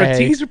McConaughey.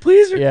 Teaser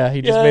pleaser. Yeah,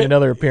 he just made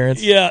another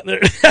appearance. Yeah.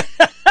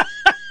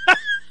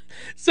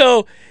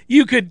 So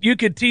you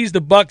could tease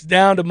the Bucks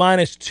down to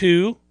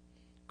 -2.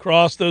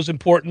 Cross those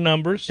important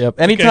numbers. Yep.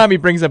 Anytime he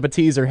brings up a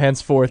teaser,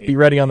 henceforth, be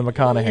ready on the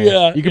McConaughey.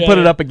 Yeah, you can put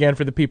it up again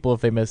for the people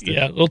if they missed it.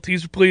 Yeah, little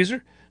teaser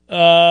pleaser.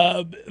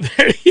 There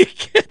you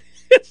go.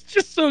 It's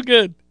just so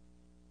good.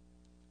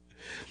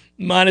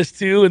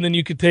 -2, and then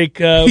you could take.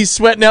 He's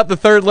sweating out the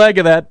third leg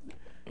of that.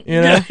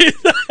 You know,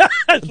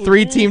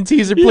 3-team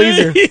teaser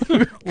pleaser.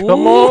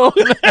 Come on.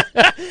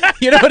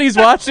 You know what he's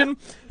watching?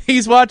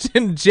 He's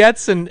watching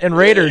Jets and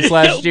Raiders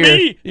last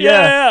year.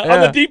 Yeah,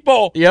 on the deep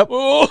ball. Yep.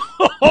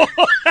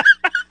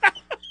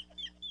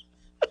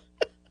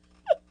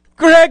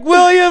 Greg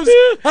Williams,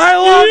 I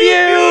love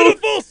you.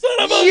 Beautiful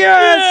son of a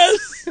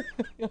yes.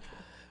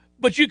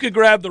 But you could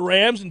grab the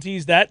Rams and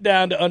tease that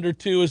down to under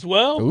 2 as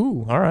well.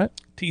 Ooh, all right.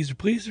 Teaser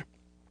pleaser.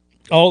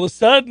 All of a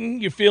sudden,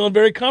 you're feeling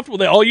very comfortable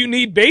there. All you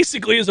need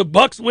basically is a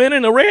Bucks win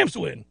and a Rams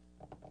win.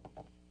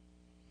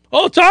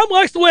 Oh, Tom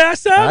likes the way I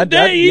sound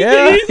today.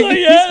 He's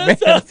like,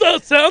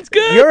 that sounds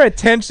good. Your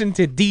attention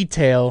to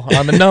detail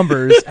on the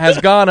numbers has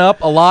gone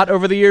up a lot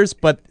over the years,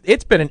 but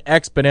it's been an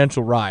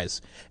exponential rise.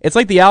 It's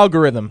like the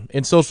algorithm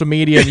in social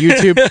media and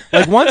YouTube.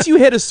 Like once you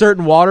hit a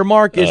certain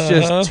watermark, it's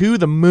just to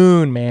the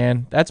moon,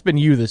 man. That's been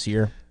you this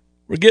year.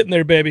 We're getting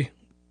there, baby.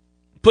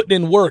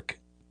 Putting in work.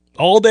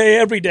 All day,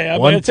 every day. I'm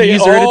One going to tell you,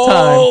 teaser at a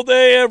time. All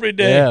day, every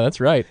day. Yeah,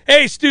 that's right.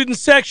 Hey, student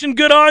section,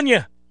 good on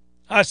you.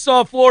 I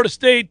saw Florida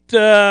State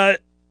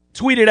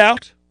tweeted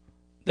out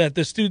that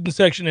the student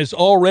section is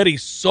already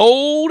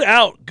sold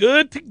out.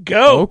 Good to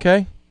go.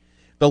 Okay.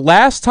 The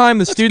last time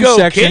the Let's student go,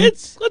 section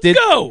kids. Let's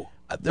go.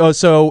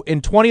 So in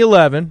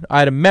 2011, I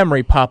had a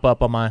memory pop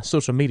up on my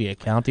social media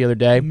account the other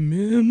day.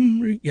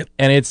 Memory. Yep.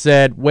 And it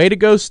said, way to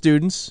go,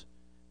 students,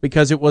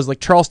 because it was like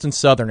Charleston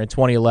Southern in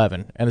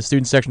 2011, and the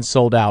student section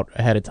sold out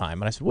ahead of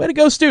time. And I said, way to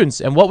go,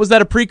 students. And what was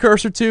that a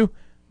precursor to?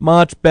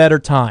 Much better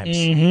times.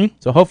 Mm-hmm.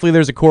 So hopefully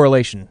there's a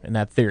correlation in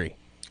that theory.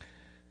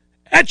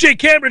 At Jay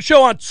Cameron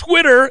Show on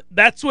Twitter,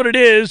 that's what it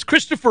is.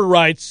 Christopher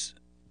writes,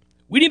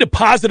 we need a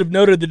positive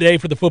note of the day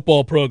for the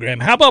football program.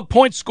 How about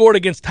points scored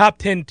against top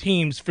 10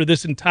 teams for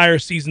this entire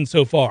season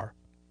so far?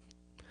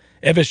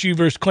 FSU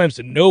versus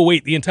Clemson. No,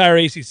 wait, the entire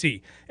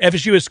ACC.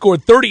 FSU has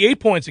scored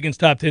 38 points against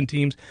top 10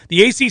 teams.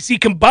 The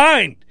ACC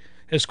combined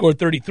has scored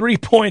 33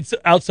 points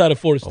outside of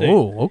Florida State.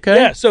 Oh, okay.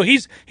 Yeah, so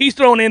he's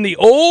thrown in the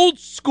old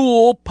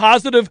school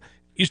positive,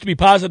 used to be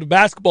positive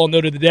basketball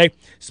note of the day.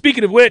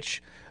 Speaking of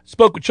which,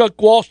 spoke with Chuck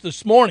Walsh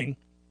this morning,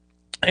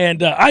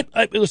 and I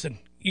listen,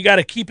 you got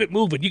to keep it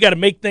moving. You got to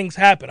make things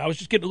happen. I was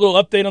just getting a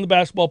little update on the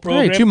basketball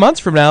program. Hey, 2 months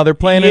from now, they're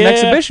playing an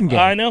exhibition game.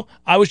 I know.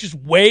 I was just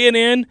weighing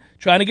in,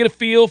 trying to get a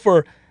feel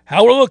for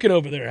how we're looking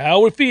over there,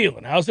 how we're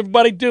feeling, how's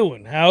everybody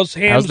doing, how's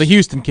the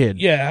Houston kid?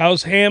 Yeah,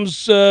 how's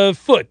Ham's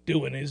foot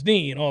doing, his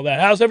knee and all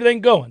that. How's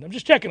everything going? I'm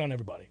just checking on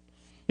everybody.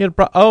 Yeah,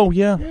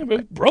 Yeah, but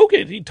he broke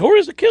it. He tore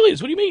his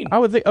Achilles. What do you mean? I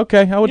would think.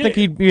 Okay, I would think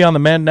he'd be on the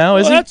mend now.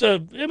 Is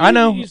he? I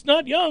know. He's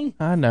not young.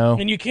 I know.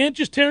 And you can't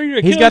just tear your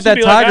Achilles. He's got that and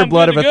be tiger like,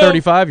 blood of good a to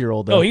go.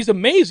 35-year-old. Though. Oh, he's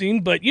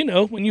amazing, but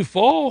when you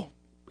fall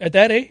at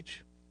that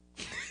age,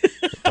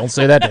 don't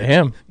say that to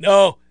him.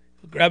 No,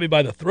 he'll grab you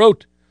by the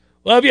throat.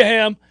 Love you,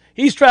 Ham.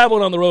 He's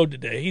traveling on the road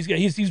today.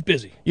 He's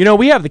busy.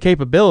 We have the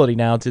capability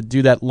now to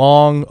do that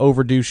long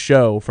overdue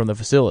show from the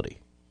facility.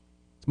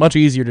 It's much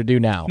easier to do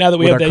now that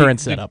we with have our current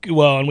setup.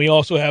 And we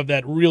also have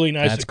that really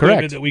nice That's equipment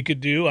correct. that we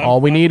could do. All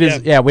we need is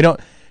we don't,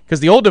 because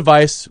the old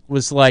device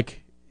was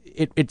like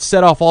it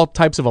set off all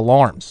types of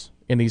alarms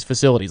in these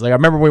facilities. Like I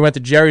remember when we went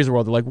to Jerry's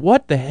World, they're like,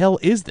 "What the hell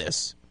is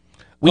this?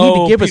 We need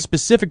to give a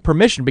specific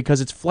permission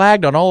because it's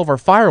flagged on all of our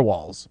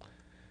firewalls."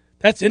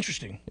 That's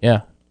interesting.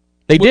 Yeah,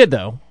 they did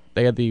though.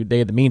 They had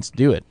the means to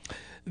do it.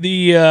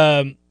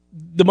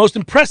 The most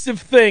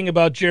impressive thing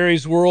about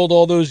Jerry's World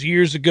all those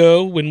years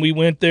ago when we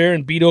went there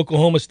and beat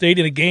Oklahoma State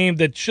in a game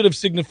that should have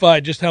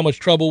signified just how much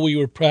trouble we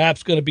were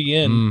perhaps going to be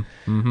in.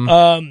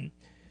 Mm-hmm.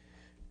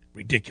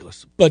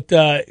 Ridiculous. But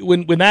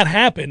when that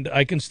happened,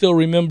 I can still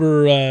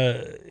remember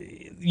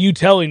you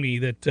telling me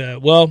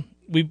that,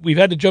 we've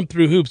had to jump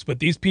through hoops, but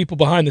these people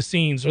behind the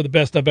scenes are the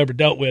best I've ever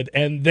dealt with.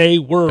 And they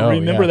were.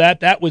 Remember that?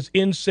 That was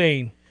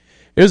insane.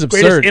 It was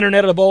absurd. Greatest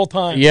internet of all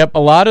time. Yep, a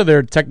lot of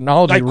their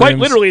technology rooms. Quite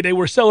literally, they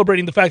were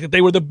celebrating the fact that they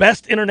were the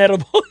best internet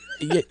of all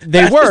time.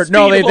 They were.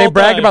 No, they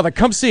bragged about the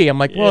come see. I'm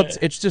like, well,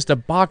 it's just a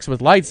box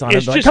with lights on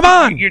it. Like, come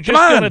on, you're just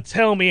going to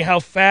tell me how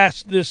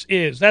fast this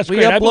is. That's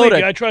great. I believe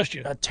you. I trust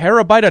you. A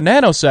terabyte a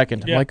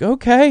nanosecond. I'm like,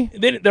 okay.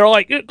 Then they're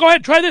like, go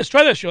ahead, try this.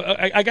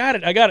 I got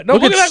it. No,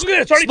 look at that. Look at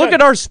it. It's already look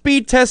done. at our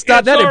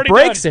speedtest.net. It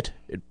breaks it.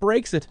 It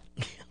breaks it.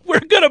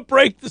 We're going to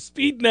break the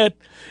speed net.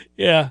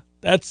 Yeah,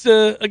 that's,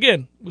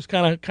 again, it was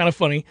kind of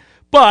funny.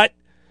 But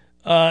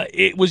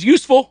it was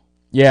useful.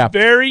 Yeah.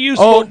 Very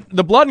useful. Oh,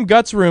 the blood and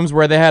guts rooms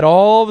where they had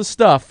all the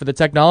stuff for the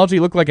technology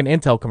looked like an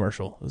Intel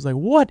commercial. It was like,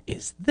 what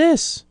is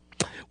this?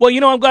 Well,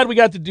 I'm glad we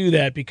got to do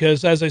that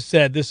because, as I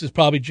said, this is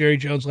probably Jerry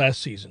Jones'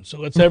 last season. So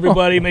let's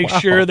everybody make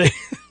sure they...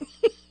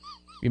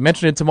 You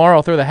mention it tomorrow,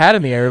 I'll throw the hat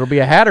in the air. It'll be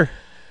a hatter.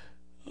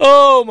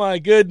 Oh, my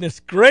goodness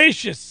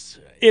gracious.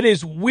 It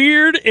is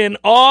weird and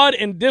odd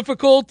and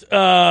difficult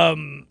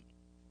to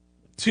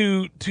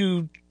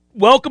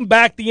welcome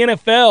back the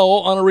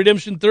NFL on a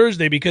Redemption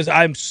Thursday because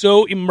I'm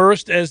so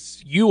immersed,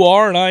 as you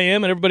are and I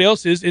am and everybody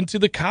else is, into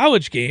the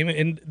college game.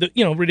 And,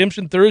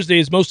 Redemption Thursday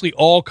is mostly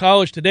all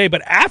college today.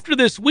 But after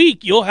this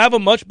week, you'll have a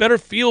much better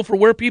feel for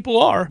where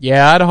people are.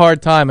 Yeah, I had a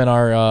hard time in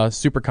our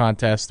super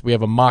contest. We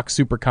have a mock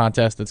super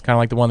contest that's kind of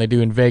like the one they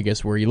do in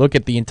Vegas, where you look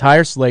at the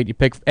entire slate, you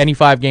pick any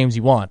 5 games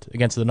you want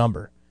against the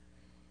number.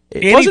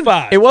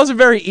 It wasn't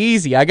very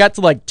easy. I got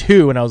to like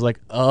 2, and I was like,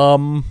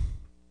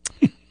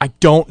 I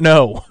don't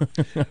know.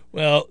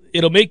 Well,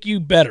 it'll make you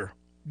better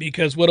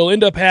because what'll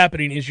end up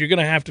happening is you're going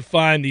to have to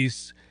find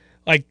these,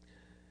 like,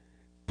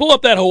 pull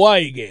up that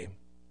Hawaii game.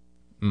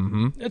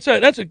 Mm-hmm.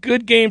 That's a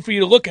good game for you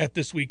to look at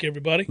this week,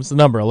 everybody. What's the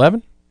number,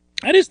 11?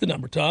 That is the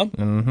number, Tom.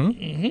 Mm-hmm.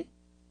 Mm-hmm.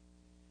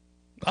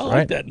 I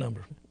like that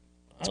number.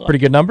 It's a pretty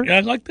good number. Yeah, I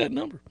like that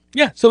number.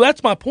 Yeah, so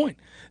that's my point.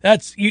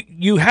 That's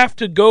you have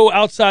to go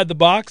outside the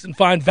box and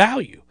find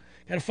value.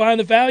 Got to find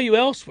the value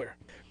elsewhere.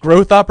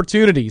 Growth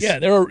opportunities. Yeah,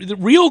 there are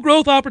real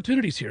growth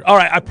opportunities here. All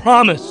right, I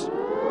promise. I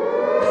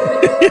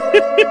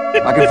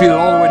can feel it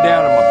all the way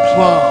down in my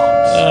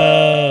plums.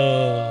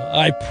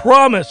 I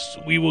promise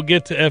we will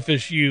get to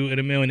FSU in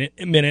a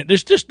minute.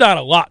 There's just not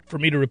a lot for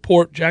me to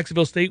report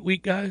Jacksonville State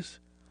week, guys.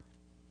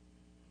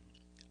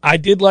 I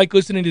did like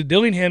listening to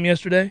Dillingham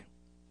yesterday.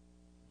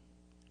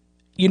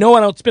 I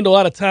don't spend a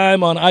lot of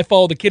time on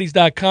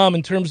ifollowthekitties.com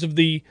in terms of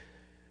the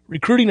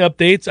recruiting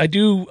updates. I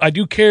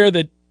do care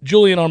that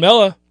Julian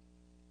Armella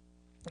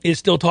is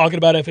still talking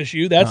about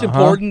FSU. That's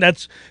important.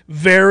 That's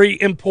very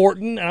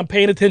important, and I'm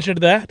paying attention to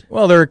that.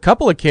 Well, there are a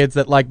couple of kids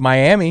that like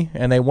Miami,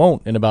 and they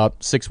won't in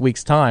about 6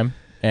 weeks' time.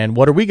 And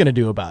what are we going to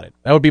do about it?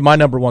 That would be my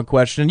number one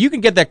question. You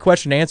can get that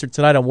question answered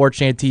tonight on War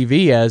Chant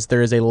TV as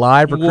there is a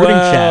live recruiting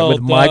chat with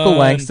Michael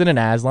Langston and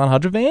Aslan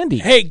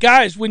Hadjavandi. Hey,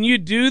 guys, when you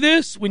do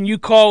this, when you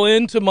call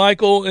in to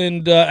Michael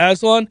and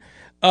Aslan,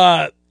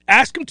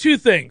 ask them 2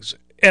 things.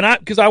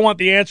 Because I want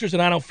the answers,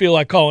 and I don't feel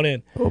like calling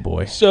in. Oh,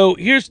 boy. So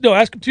ask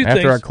them 2 things.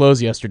 After our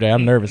close yesterday,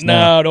 I'm nervous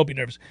now. No, don't be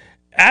nervous.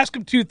 Ask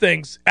them 2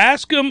 things.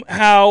 Ask them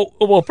how,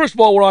 well, first of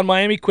all, we're on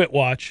Miami Quit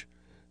Watch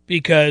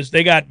because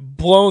they got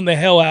blown the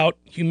hell out,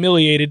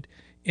 humiliated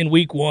in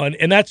week 1,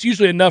 and that's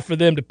usually enough for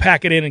them to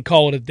pack it in and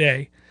call it a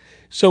day.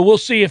 So we'll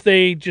see if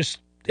they just,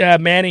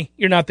 Manny,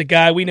 you're not the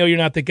guy. We know you're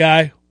not the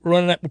guy.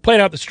 We're playing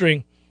out the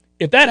string.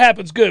 If that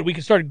happens, good. We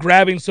can start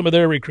grabbing some of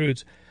their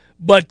recruits.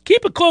 But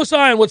keep a close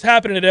eye on what's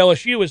happening at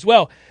LSU as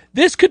well.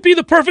 This could be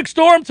the perfect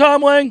storm,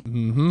 Tom Lang.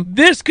 Mm-hmm.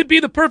 This could be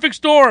the perfect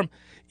storm.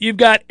 You've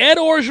got Ed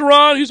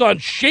Orgeron, who's on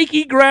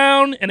shaky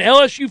ground, an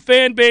LSU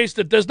fan base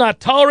that does not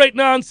tolerate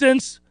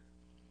nonsense,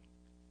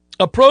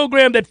 a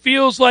program that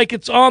feels like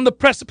it's on the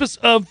precipice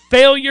of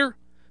failure,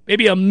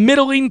 maybe a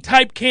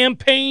middling-type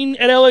campaign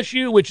at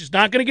LSU, which is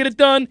not going to get it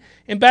done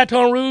in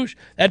Baton Rouge.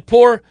 That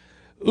poor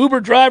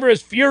Uber driver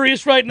is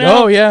furious right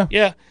now. Oh, yeah.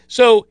 Yeah.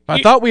 So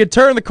I thought we had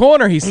turned the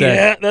corner, he said.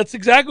 Yeah, that's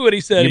exactly what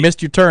he said. You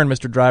missed your turn,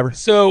 Mr. Driver.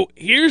 So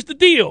here's the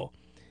deal.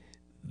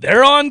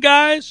 They're on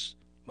guys.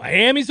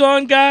 Miami's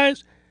on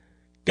guys.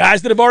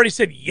 Guys that have already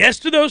said yes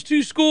to those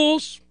 2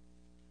 schools.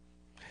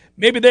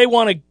 Maybe they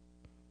want to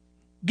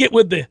get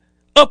with the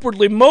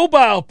upwardly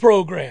mobile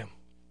program,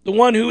 the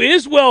one who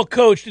is well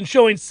coached and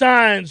showing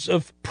signs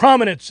of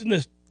prominence in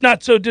the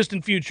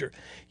not-so-distant future.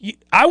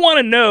 I want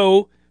to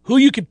know who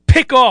you could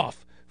pick off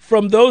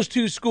from those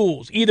 2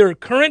 schools, either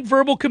current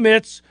verbal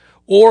commits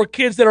or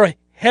kids that are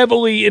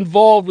heavily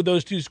involved with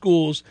those 2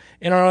 schools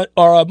and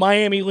are a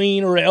Miami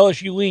lean or a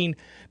LSU lean,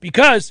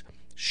 because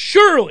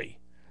surely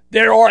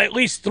there are at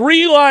least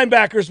 3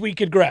 linebackers we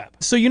could grab.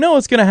 So you know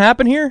what's going to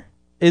happen here?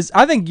 Is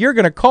I think you're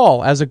going to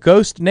call as a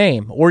ghost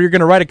name, or you're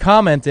going to write a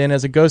comment in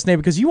as a ghost name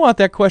because you want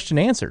that question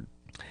answered.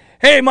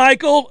 Hey,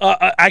 Michael.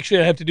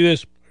 Actually, I have to do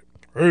this.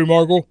 Hey,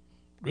 Michael.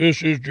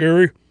 This is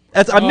Jerry.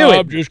 I knew it.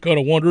 I'm just kind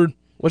of wondering.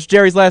 What's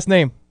Jerry's last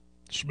name?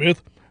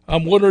 Smith.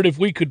 I'm wondering if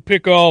we could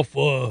pick off,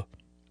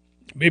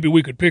 maybe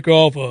we could pick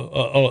off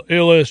a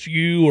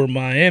LSU or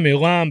Miami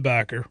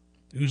linebacker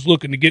who's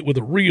looking to get with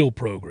a real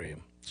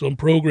program, some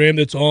program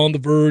that's on the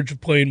verge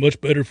of playing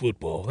much better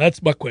football.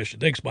 That's my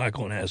question. Thanks,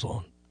 Michael and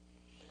Aslan.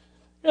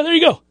 Yeah, there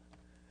you go.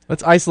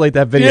 Let's isolate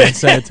that video and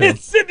send it to him.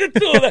 Send it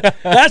to him.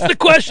 That's the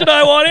question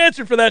I want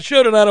answered for that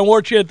show tonight on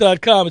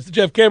warchant.com. It's the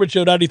Jeff Cameron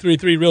Show,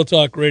 93.3 Real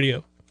Talk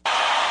Radio.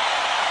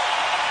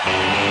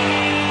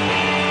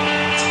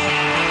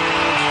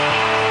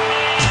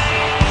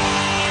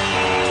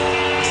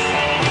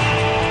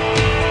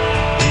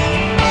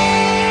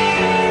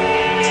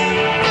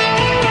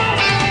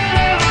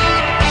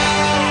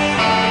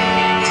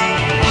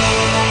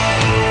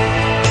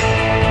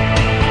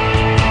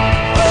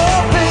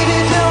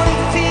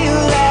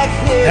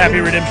 Happy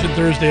Redemption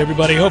Thursday,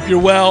 everybody. Hope you're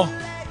well.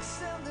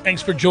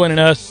 Thanks for joining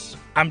us.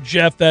 I'm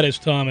Jeff. That is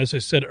Tom. As I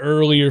said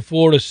earlier,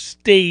 Florida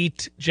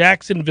State,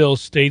 Jacksonville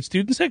State.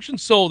 Student section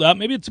sold out.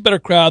 Maybe it's a better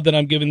crowd than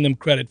I'm giving them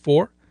credit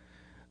for.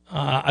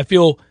 I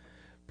feel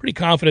pretty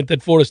confident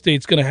that Florida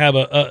State's going to have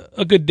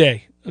a good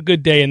day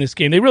in this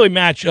game. They really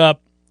match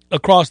up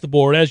across the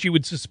board, as you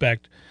would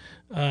suspect.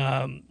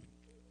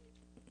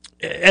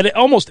 at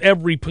almost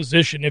every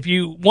position. If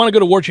you want to go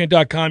to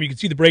warchant.com, you can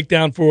see the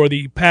breakdown for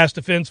the pass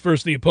defense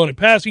versus the opponent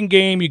passing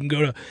game. You can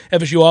go to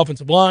FSU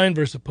offensive line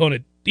versus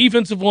opponent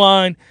defensive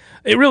line.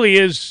 It really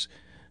is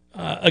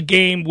a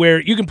game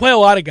where you can play a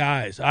lot of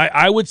guys.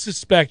 I would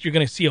suspect you're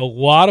going to see a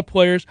lot of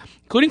players,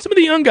 including some of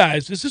the young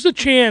guys. This is a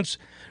chance.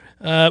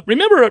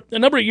 Remember a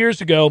number of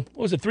years ago, what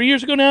was it, 3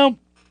 years ago now?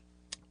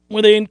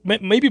 Were they,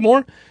 maybe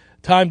more?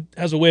 Time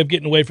has a way of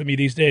getting away from me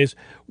these days,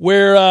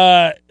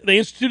 where they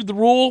instituted the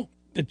rule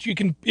that you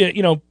can,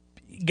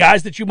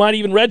 guys that you might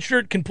even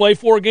redshirt can play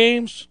 4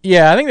 games.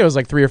 Yeah, I think that was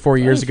like 3 or 4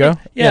 years ago.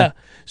 Yeah.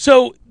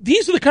 So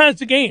these are the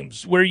kinds of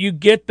games where you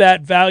get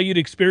that valued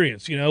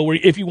experience, where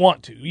if you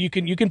want to. You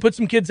can put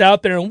some kids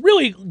out there and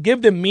really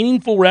give them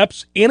meaningful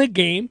reps in a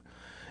game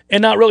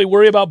and not really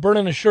worry about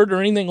burning a shirt or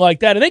anything like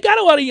that. And they got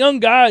a lot of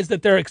young guys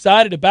that they're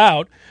excited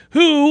about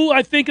who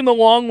I think in the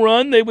long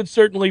run they would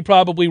certainly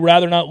probably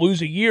rather not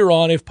lose a year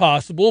on if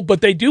possible, but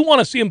they do want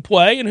to see them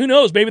play. And who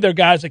knows, maybe they're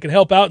guys that can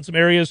help out in some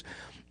areas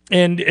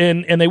and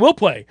they will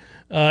play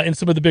in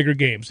some of the bigger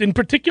games. In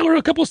particular,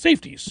 a couple of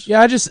safeties.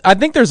 Yeah, I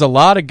think there's a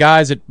lot of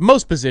guys at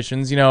most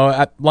positions.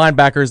 At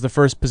linebacker is the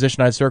first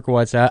position I'd circle.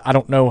 I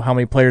don't know how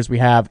many players we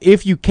have.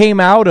 If you came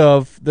out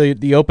of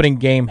the opening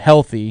game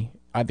healthy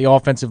at the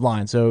offensive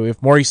line, so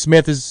if Maurice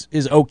Smith is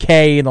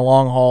okay in the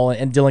long haul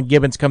and Dylan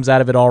Gibbons comes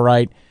out of it all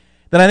right,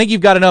 then I think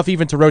you've got enough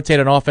even to rotate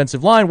an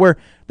offensive line where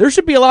there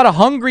should be a lot of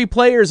hungry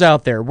players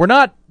out there. We're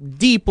not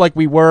deep like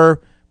we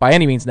were by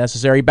any means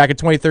necessary back in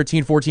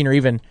 2013, 14, or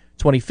even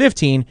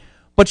 2015,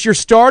 but you're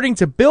starting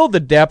to build the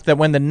depth that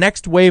when the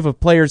next wave of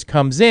players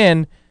comes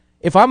in,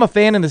 if I'm a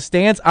fan in the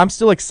stands, I'm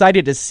still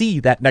excited to see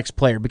that next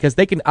player because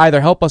they can either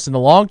help us in the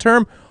long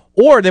term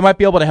or they might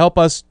be able to help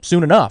us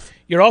soon enough.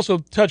 You're also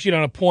touching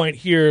on a point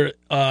here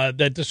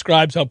that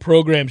describes how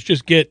programs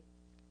just get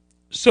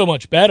so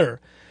much better,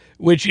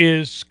 which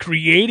is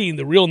creating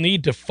the real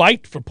need to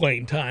fight for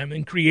playing time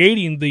and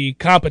creating the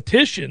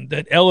competition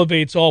that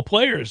elevates all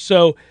players.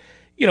 So,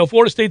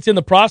 Florida State's in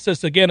the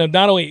process, again, of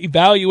not only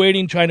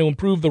evaluating, trying to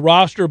improve the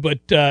roster, but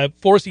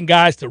forcing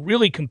guys to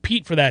really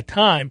compete for that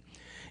time.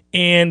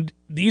 And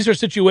these are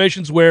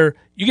situations where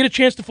you get a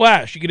chance to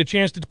flash. You get a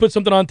chance to put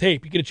something on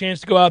tape. You get a chance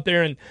to go out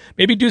there and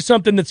maybe do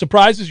something that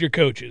surprises your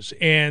coaches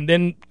and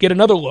then get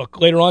another look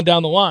later on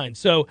down the line.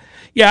 So,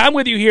 yeah, I'm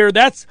with you here.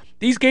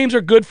 These games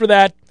are good for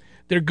that.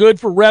 They're good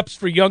for reps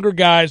for younger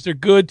guys. They're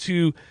good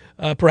to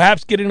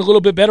perhaps get in a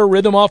little bit better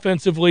rhythm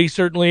offensively,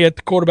 certainly at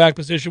the quarterback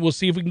position. We'll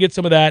see if we can get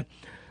some of that.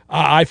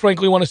 I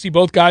frankly want to see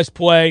both guys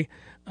play.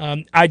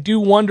 I do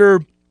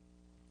wonder,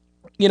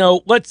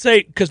 let's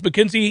say, because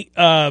McKenzie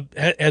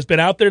has been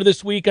out there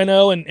this week, I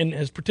know, and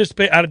has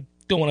participated. I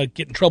don't want to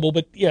get in trouble,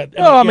 but yeah.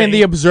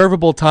 The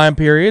observable time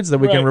periods that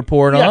we can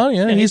report on,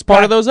 and he's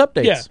part of those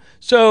updates. Yeah.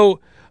 So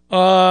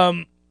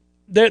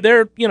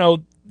they're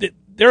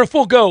a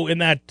full go in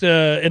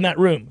that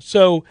room.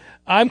 So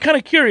I'm kind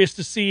of curious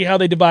to see how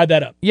they divide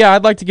that up. Yeah,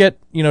 I'd like to get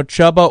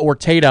Chubba or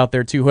Tate out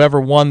there too.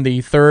 Whoever won the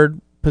third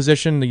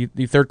position,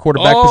 the third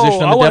quarterback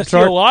position on the depth chart. I want to see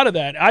a lot of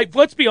that.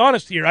 Let's be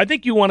honest here. I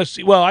think you want to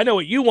see. Well, I know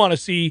what you want to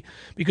see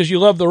because you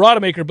love the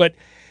Rodemaker, but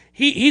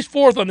he's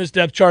fourth on this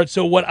depth chart.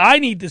 So what I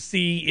need to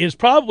see is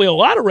probably a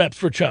lot of reps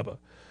for Chubba.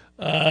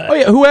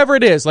 Whoever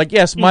it is.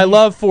 Yes, my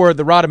love for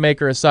the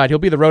Rodemaker aside, he'll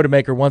be the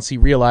Rodemaker once he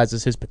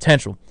realizes his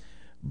potential.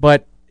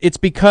 But it's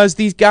because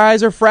these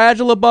guys are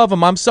fragile above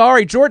him. I'm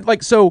sorry, Jordan.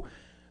 So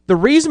the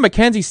reason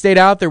McKenzie stayed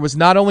out there was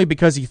not only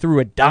because he threw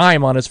a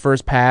dime on his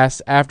first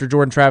pass after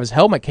Jordan Travis'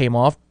 helmet came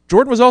off.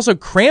 Jordan was also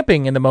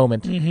cramping in the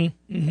moment.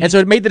 And so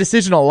it made the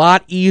decision a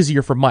lot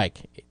easier for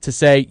Mike to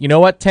say, you know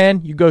what,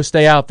 10, you go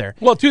stay out there.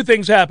 Well, two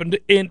things happened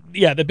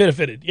that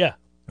benefited, yeah.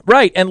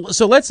 Right, and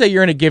so let's say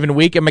you're in a given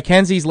week and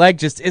McKenzie's leg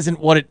just isn't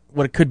what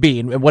it could be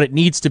and what it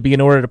needs to be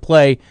in order to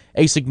play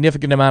a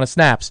significant amount of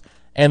snaps.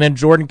 And then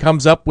Jordan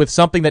comes up with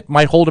something that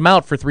might hold him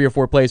out for 3 or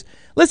 4 plays.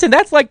 Listen,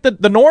 that's like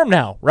the norm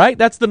now, right?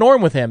 That's the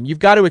norm with him. You've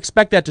got to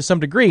expect that to some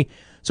degree.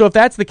 So if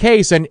that's the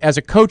case, and as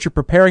a coach you're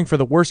preparing for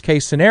the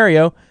worst-case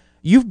scenario,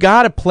 you've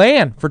got to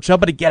plan for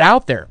Chubba to get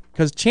out there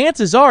because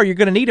chances are you're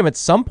going to need him at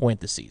some point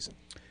this season.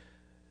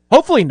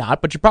 Hopefully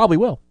not, but you probably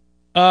will.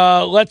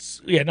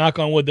 Knock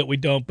on wood that we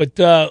don't. But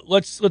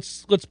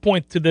let's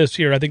point to this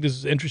here. I think this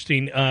is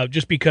interesting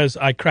just because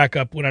I crack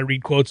up when I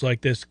read quotes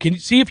like this. Can you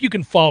see if you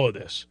can follow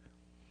this?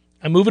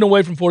 I'm moving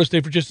away from Florida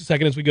State for just a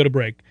second as we go to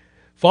break.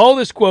 Follow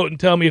this quote and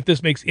tell me if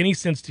this makes any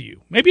sense to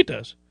you. Maybe it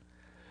does.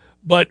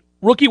 But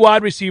rookie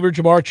wide receiver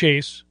Jamar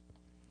Chase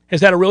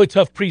has had a really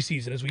tough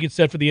preseason as we get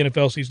set for the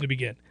NFL season to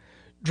begin.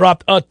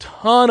 Dropped a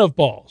ton of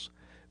balls.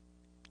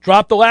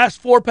 Dropped the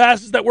last 4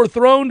 passes that were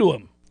thrown to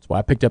him. That's why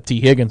I picked up T.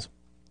 Higgins.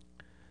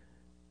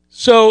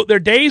 So they're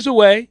days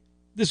away.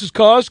 This has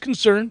caused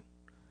concern.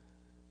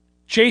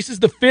 Chase is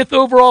the 5th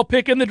overall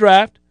pick in the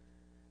draft.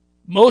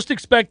 Most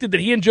expected that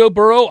he and Joe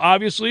Burrow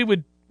obviously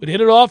would hit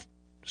it off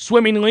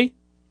swimmingly.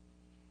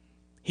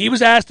 He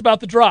was asked about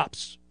the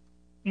drops,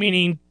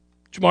 meaning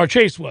Jamar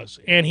Chase was,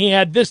 and he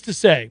had this to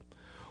say.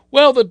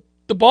 Well,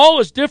 the ball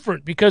is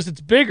different because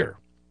it's bigger.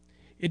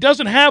 It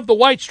doesn't have the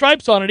white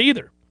stripes on it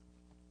either.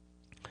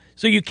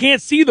 So you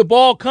can't see the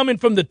ball coming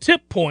from the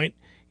tip point.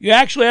 You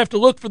actually have to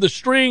look for the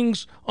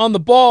strings on the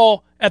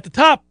ball at the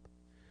top.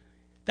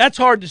 That's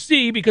hard to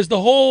see because the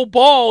whole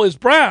ball is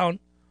brown,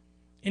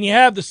 and you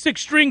have the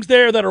 6 strings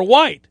there that are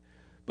white.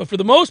 But for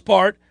the most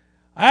part,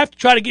 I have to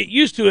try to get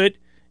used to it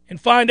and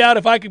find out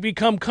if I could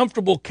become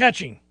comfortable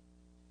catching.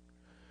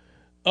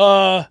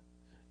 Don't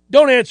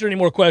answer any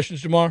more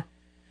questions, Jamar.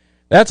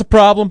 That's a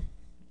problem.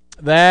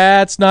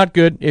 That's not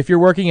good. If you're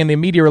working in the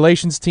media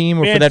relations team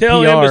or for that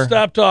tell PR. him to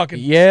stop talking.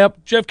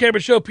 Yep. Jeff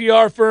Cameron Show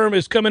PR firm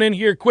is coming in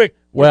here quick.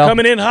 We're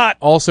coming in hot.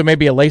 Also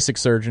maybe a LASIK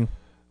surgeon.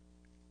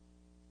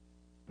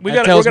 We're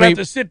going to have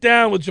to sit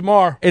down with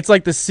Jamar. It's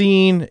like the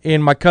scene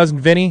in My Cousin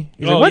Vinny.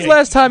 He's like, when's the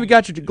last time you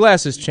got your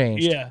glasses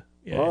changed? Yeah.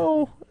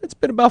 Oh, it's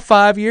been about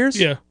 5 years.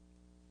 Yeah.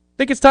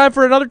 Think it's time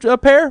for another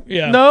pair?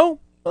 Yeah.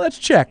 No? Well, let's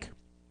check.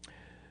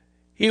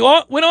 He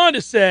went on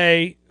to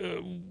say,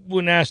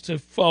 when asked to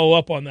follow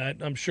up on that,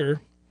 I'm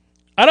sure,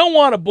 I don't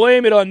want to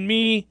blame it on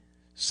me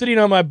sitting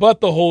on my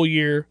butt the whole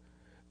year,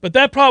 but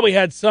that probably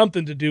had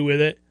something to do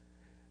with it.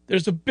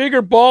 There's a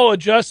bigger ball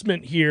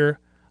adjustment here.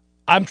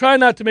 I'm trying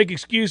not to make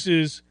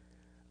excuses.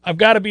 I've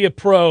got to be a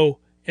pro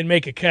and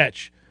make a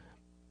catch.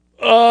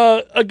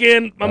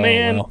 Again, my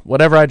man. Well,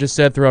 whatever I just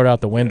said, throw it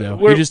out the window.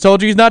 He just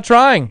told you he's not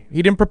trying.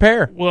 He didn't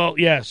prepare. Well,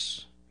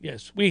 yes.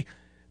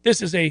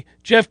 This is a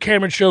Jeff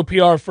Cameron Show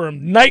PR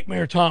firm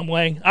nightmare, Tom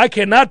Lang. I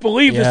cannot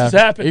believe this has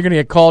happened. You're going to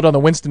get called on the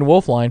Winston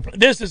Wolf line.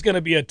 This is going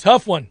to be a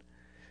tough one.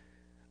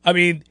 I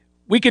mean,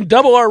 we can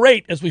double our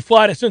rate as we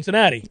fly to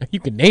Cincinnati. You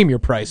can name your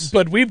price.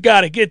 But we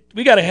got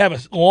to have a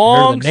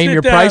long sit down. Name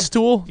your price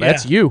tool? Yeah.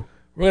 That's you.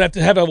 We're going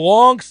to have a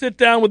long sit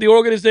down with the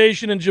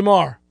organization and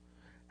Jamar.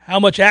 How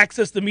much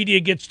access the media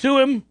gets to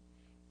him.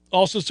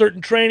 Also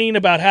certain training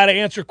about how to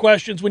answer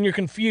questions when you're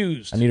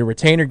confused. I need a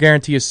retainer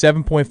guarantee of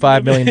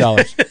 $7.5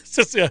 million.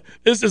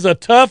 This is a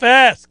tough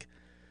ask.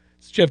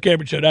 It's Jeff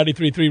Cameron Show,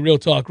 93.3 Real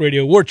Talk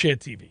Radio, War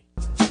Chant TV.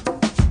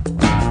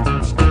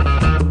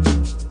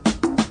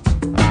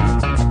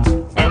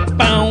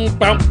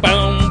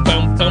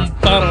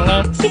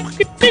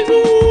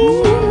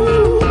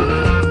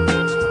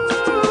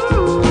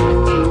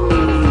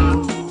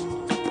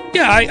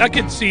 Yeah, I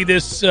could see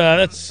this.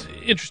 That's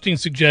an interesting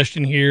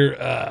suggestion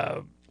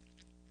here.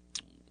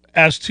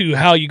 As to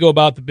how you go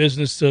about the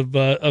business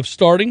of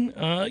starting,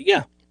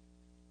 yeah.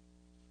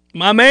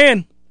 My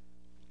man,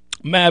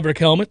 Maverick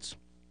Helmets.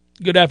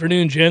 Good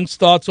afternoon, gents.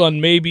 Thoughts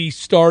on maybe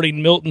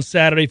starting Milton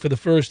Saturday for the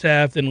first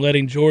half, then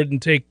letting Jordan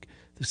take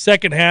the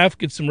second half,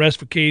 get some rest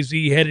for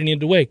KZ heading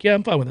into Wake. Yeah,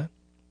 I'm fine with that.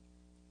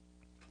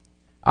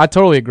 I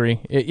totally agree.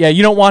 Yeah,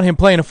 you don't want him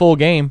playing a full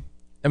game.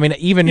 I mean,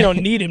 even you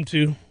don't need him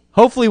to.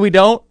 Hopefully we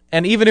don't.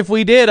 And even if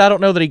we did, I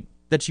don't know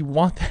that you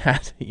want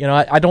that.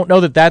 I don't know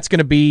that that's going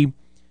to be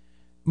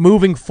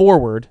moving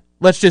forward.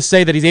 Let's just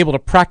say that he's able to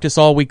practice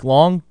all week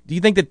long. Do you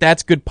think that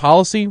that's good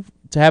policy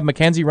to have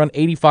McKenzie run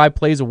 85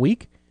 plays a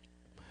week?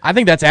 I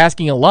think that's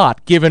asking a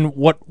lot, given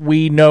what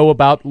we know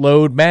about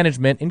load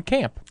management in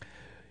camp.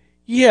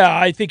 Yeah,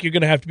 I think you're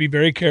going to have to be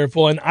very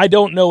careful, and I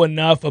don't know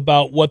enough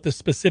about what the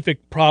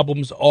specific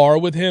problems are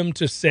with him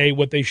to say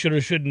what they should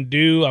or shouldn't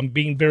do. I'm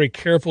being very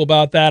careful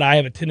about that. I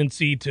have a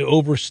tendency to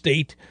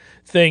overstate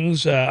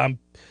things. I'm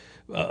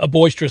a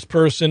boisterous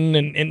person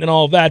and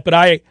all of that, but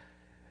I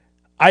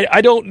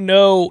don't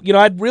know.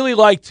 I'd really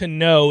like to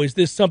know, is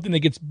this something that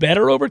gets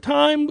better over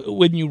time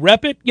when you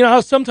rep it? You know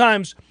how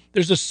sometimes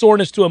there's a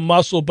soreness to a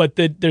muscle, but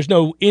there's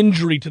no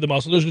injury to the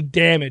muscle. There's no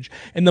damage.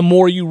 And the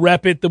more you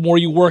rep it, the more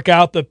you work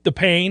out the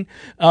pain,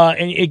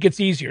 and it gets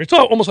easier. It's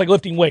almost like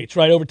lifting weights,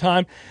 right, over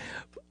time.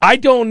 I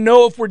don't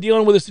know if we're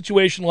dealing with a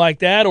situation like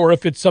that or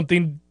if it's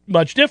something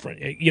much different.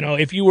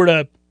 If you were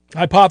to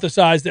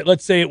hypothesize that,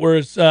 let's say it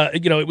was,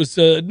 it was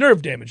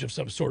nerve damage of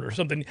some sort or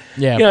something.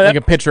 Yeah, like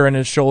a pitcher in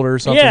his shoulder or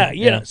something.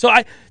 Yeah. So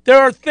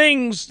there are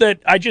things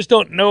that I just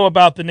don't know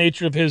about the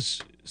nature of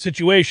his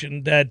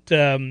situation that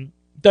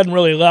doesn't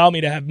really allow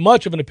me to have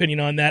much of an opinion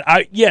on that.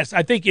 I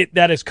think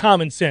that is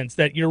common sense,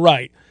 that you're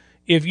right.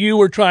 If you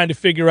were trying to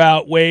figure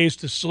out ways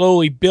to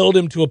slowly build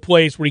him to a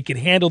place where he could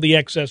handle the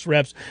excess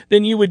reps,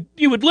 then you would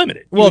limit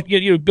it. Well,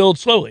 you would build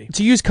slowly.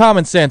 To use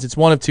common sense, it's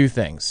one of two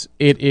things.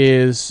 It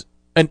is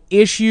an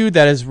issue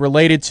that is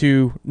related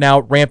to now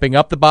ramping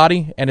up the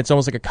body, and it's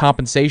almost like a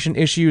compensation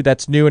issue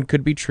that's new and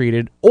could be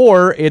treated,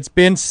 or it's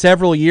been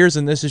several years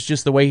and this is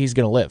just the way he's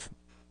going to live.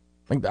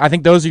 I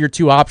think those are your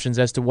two options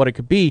as to what it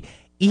could be.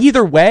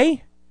 Either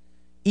way,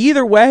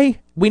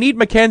 we need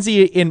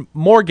McKenzie in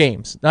more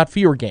games, not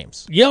fewer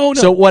games.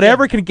 So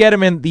whatever can get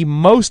him in the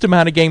most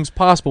amount of games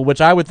possible,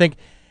 which I would think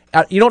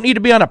you don't need to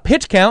be on a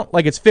pitch count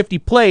like it's 50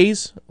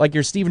 plays, like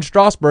you're Steven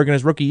Strasburg in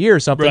his rookie year or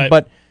something, right.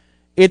 But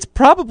it's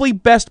probably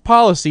best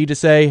policy to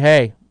say,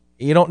 hey,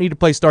 you don't need to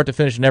play start to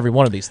finish in every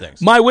one of these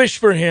things. My wish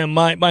for him,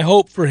 my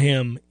hope for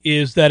him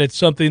is that it's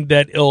something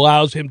that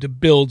allows him to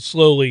build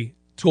slowly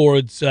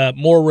towards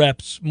more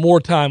reps, more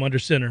time under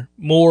center,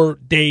 more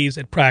days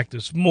at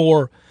practice,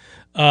 more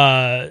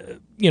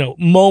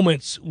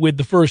moments with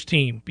the first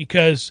team.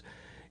 Because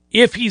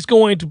if he's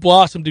going to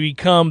blossom to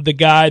become the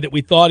guy that we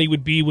thought he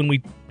would be when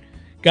we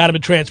got him to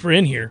transfer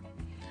in here,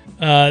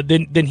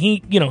 then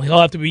he, he'll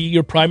have to be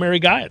your primary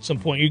guy at some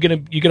point. You're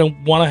gonna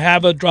want to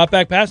have a drop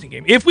back passing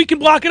game if we can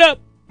block it up.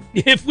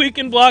 If we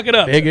can block it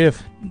up,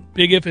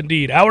 Big if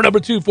indeed. Hour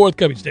number 2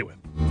 forthcoming. Stay with.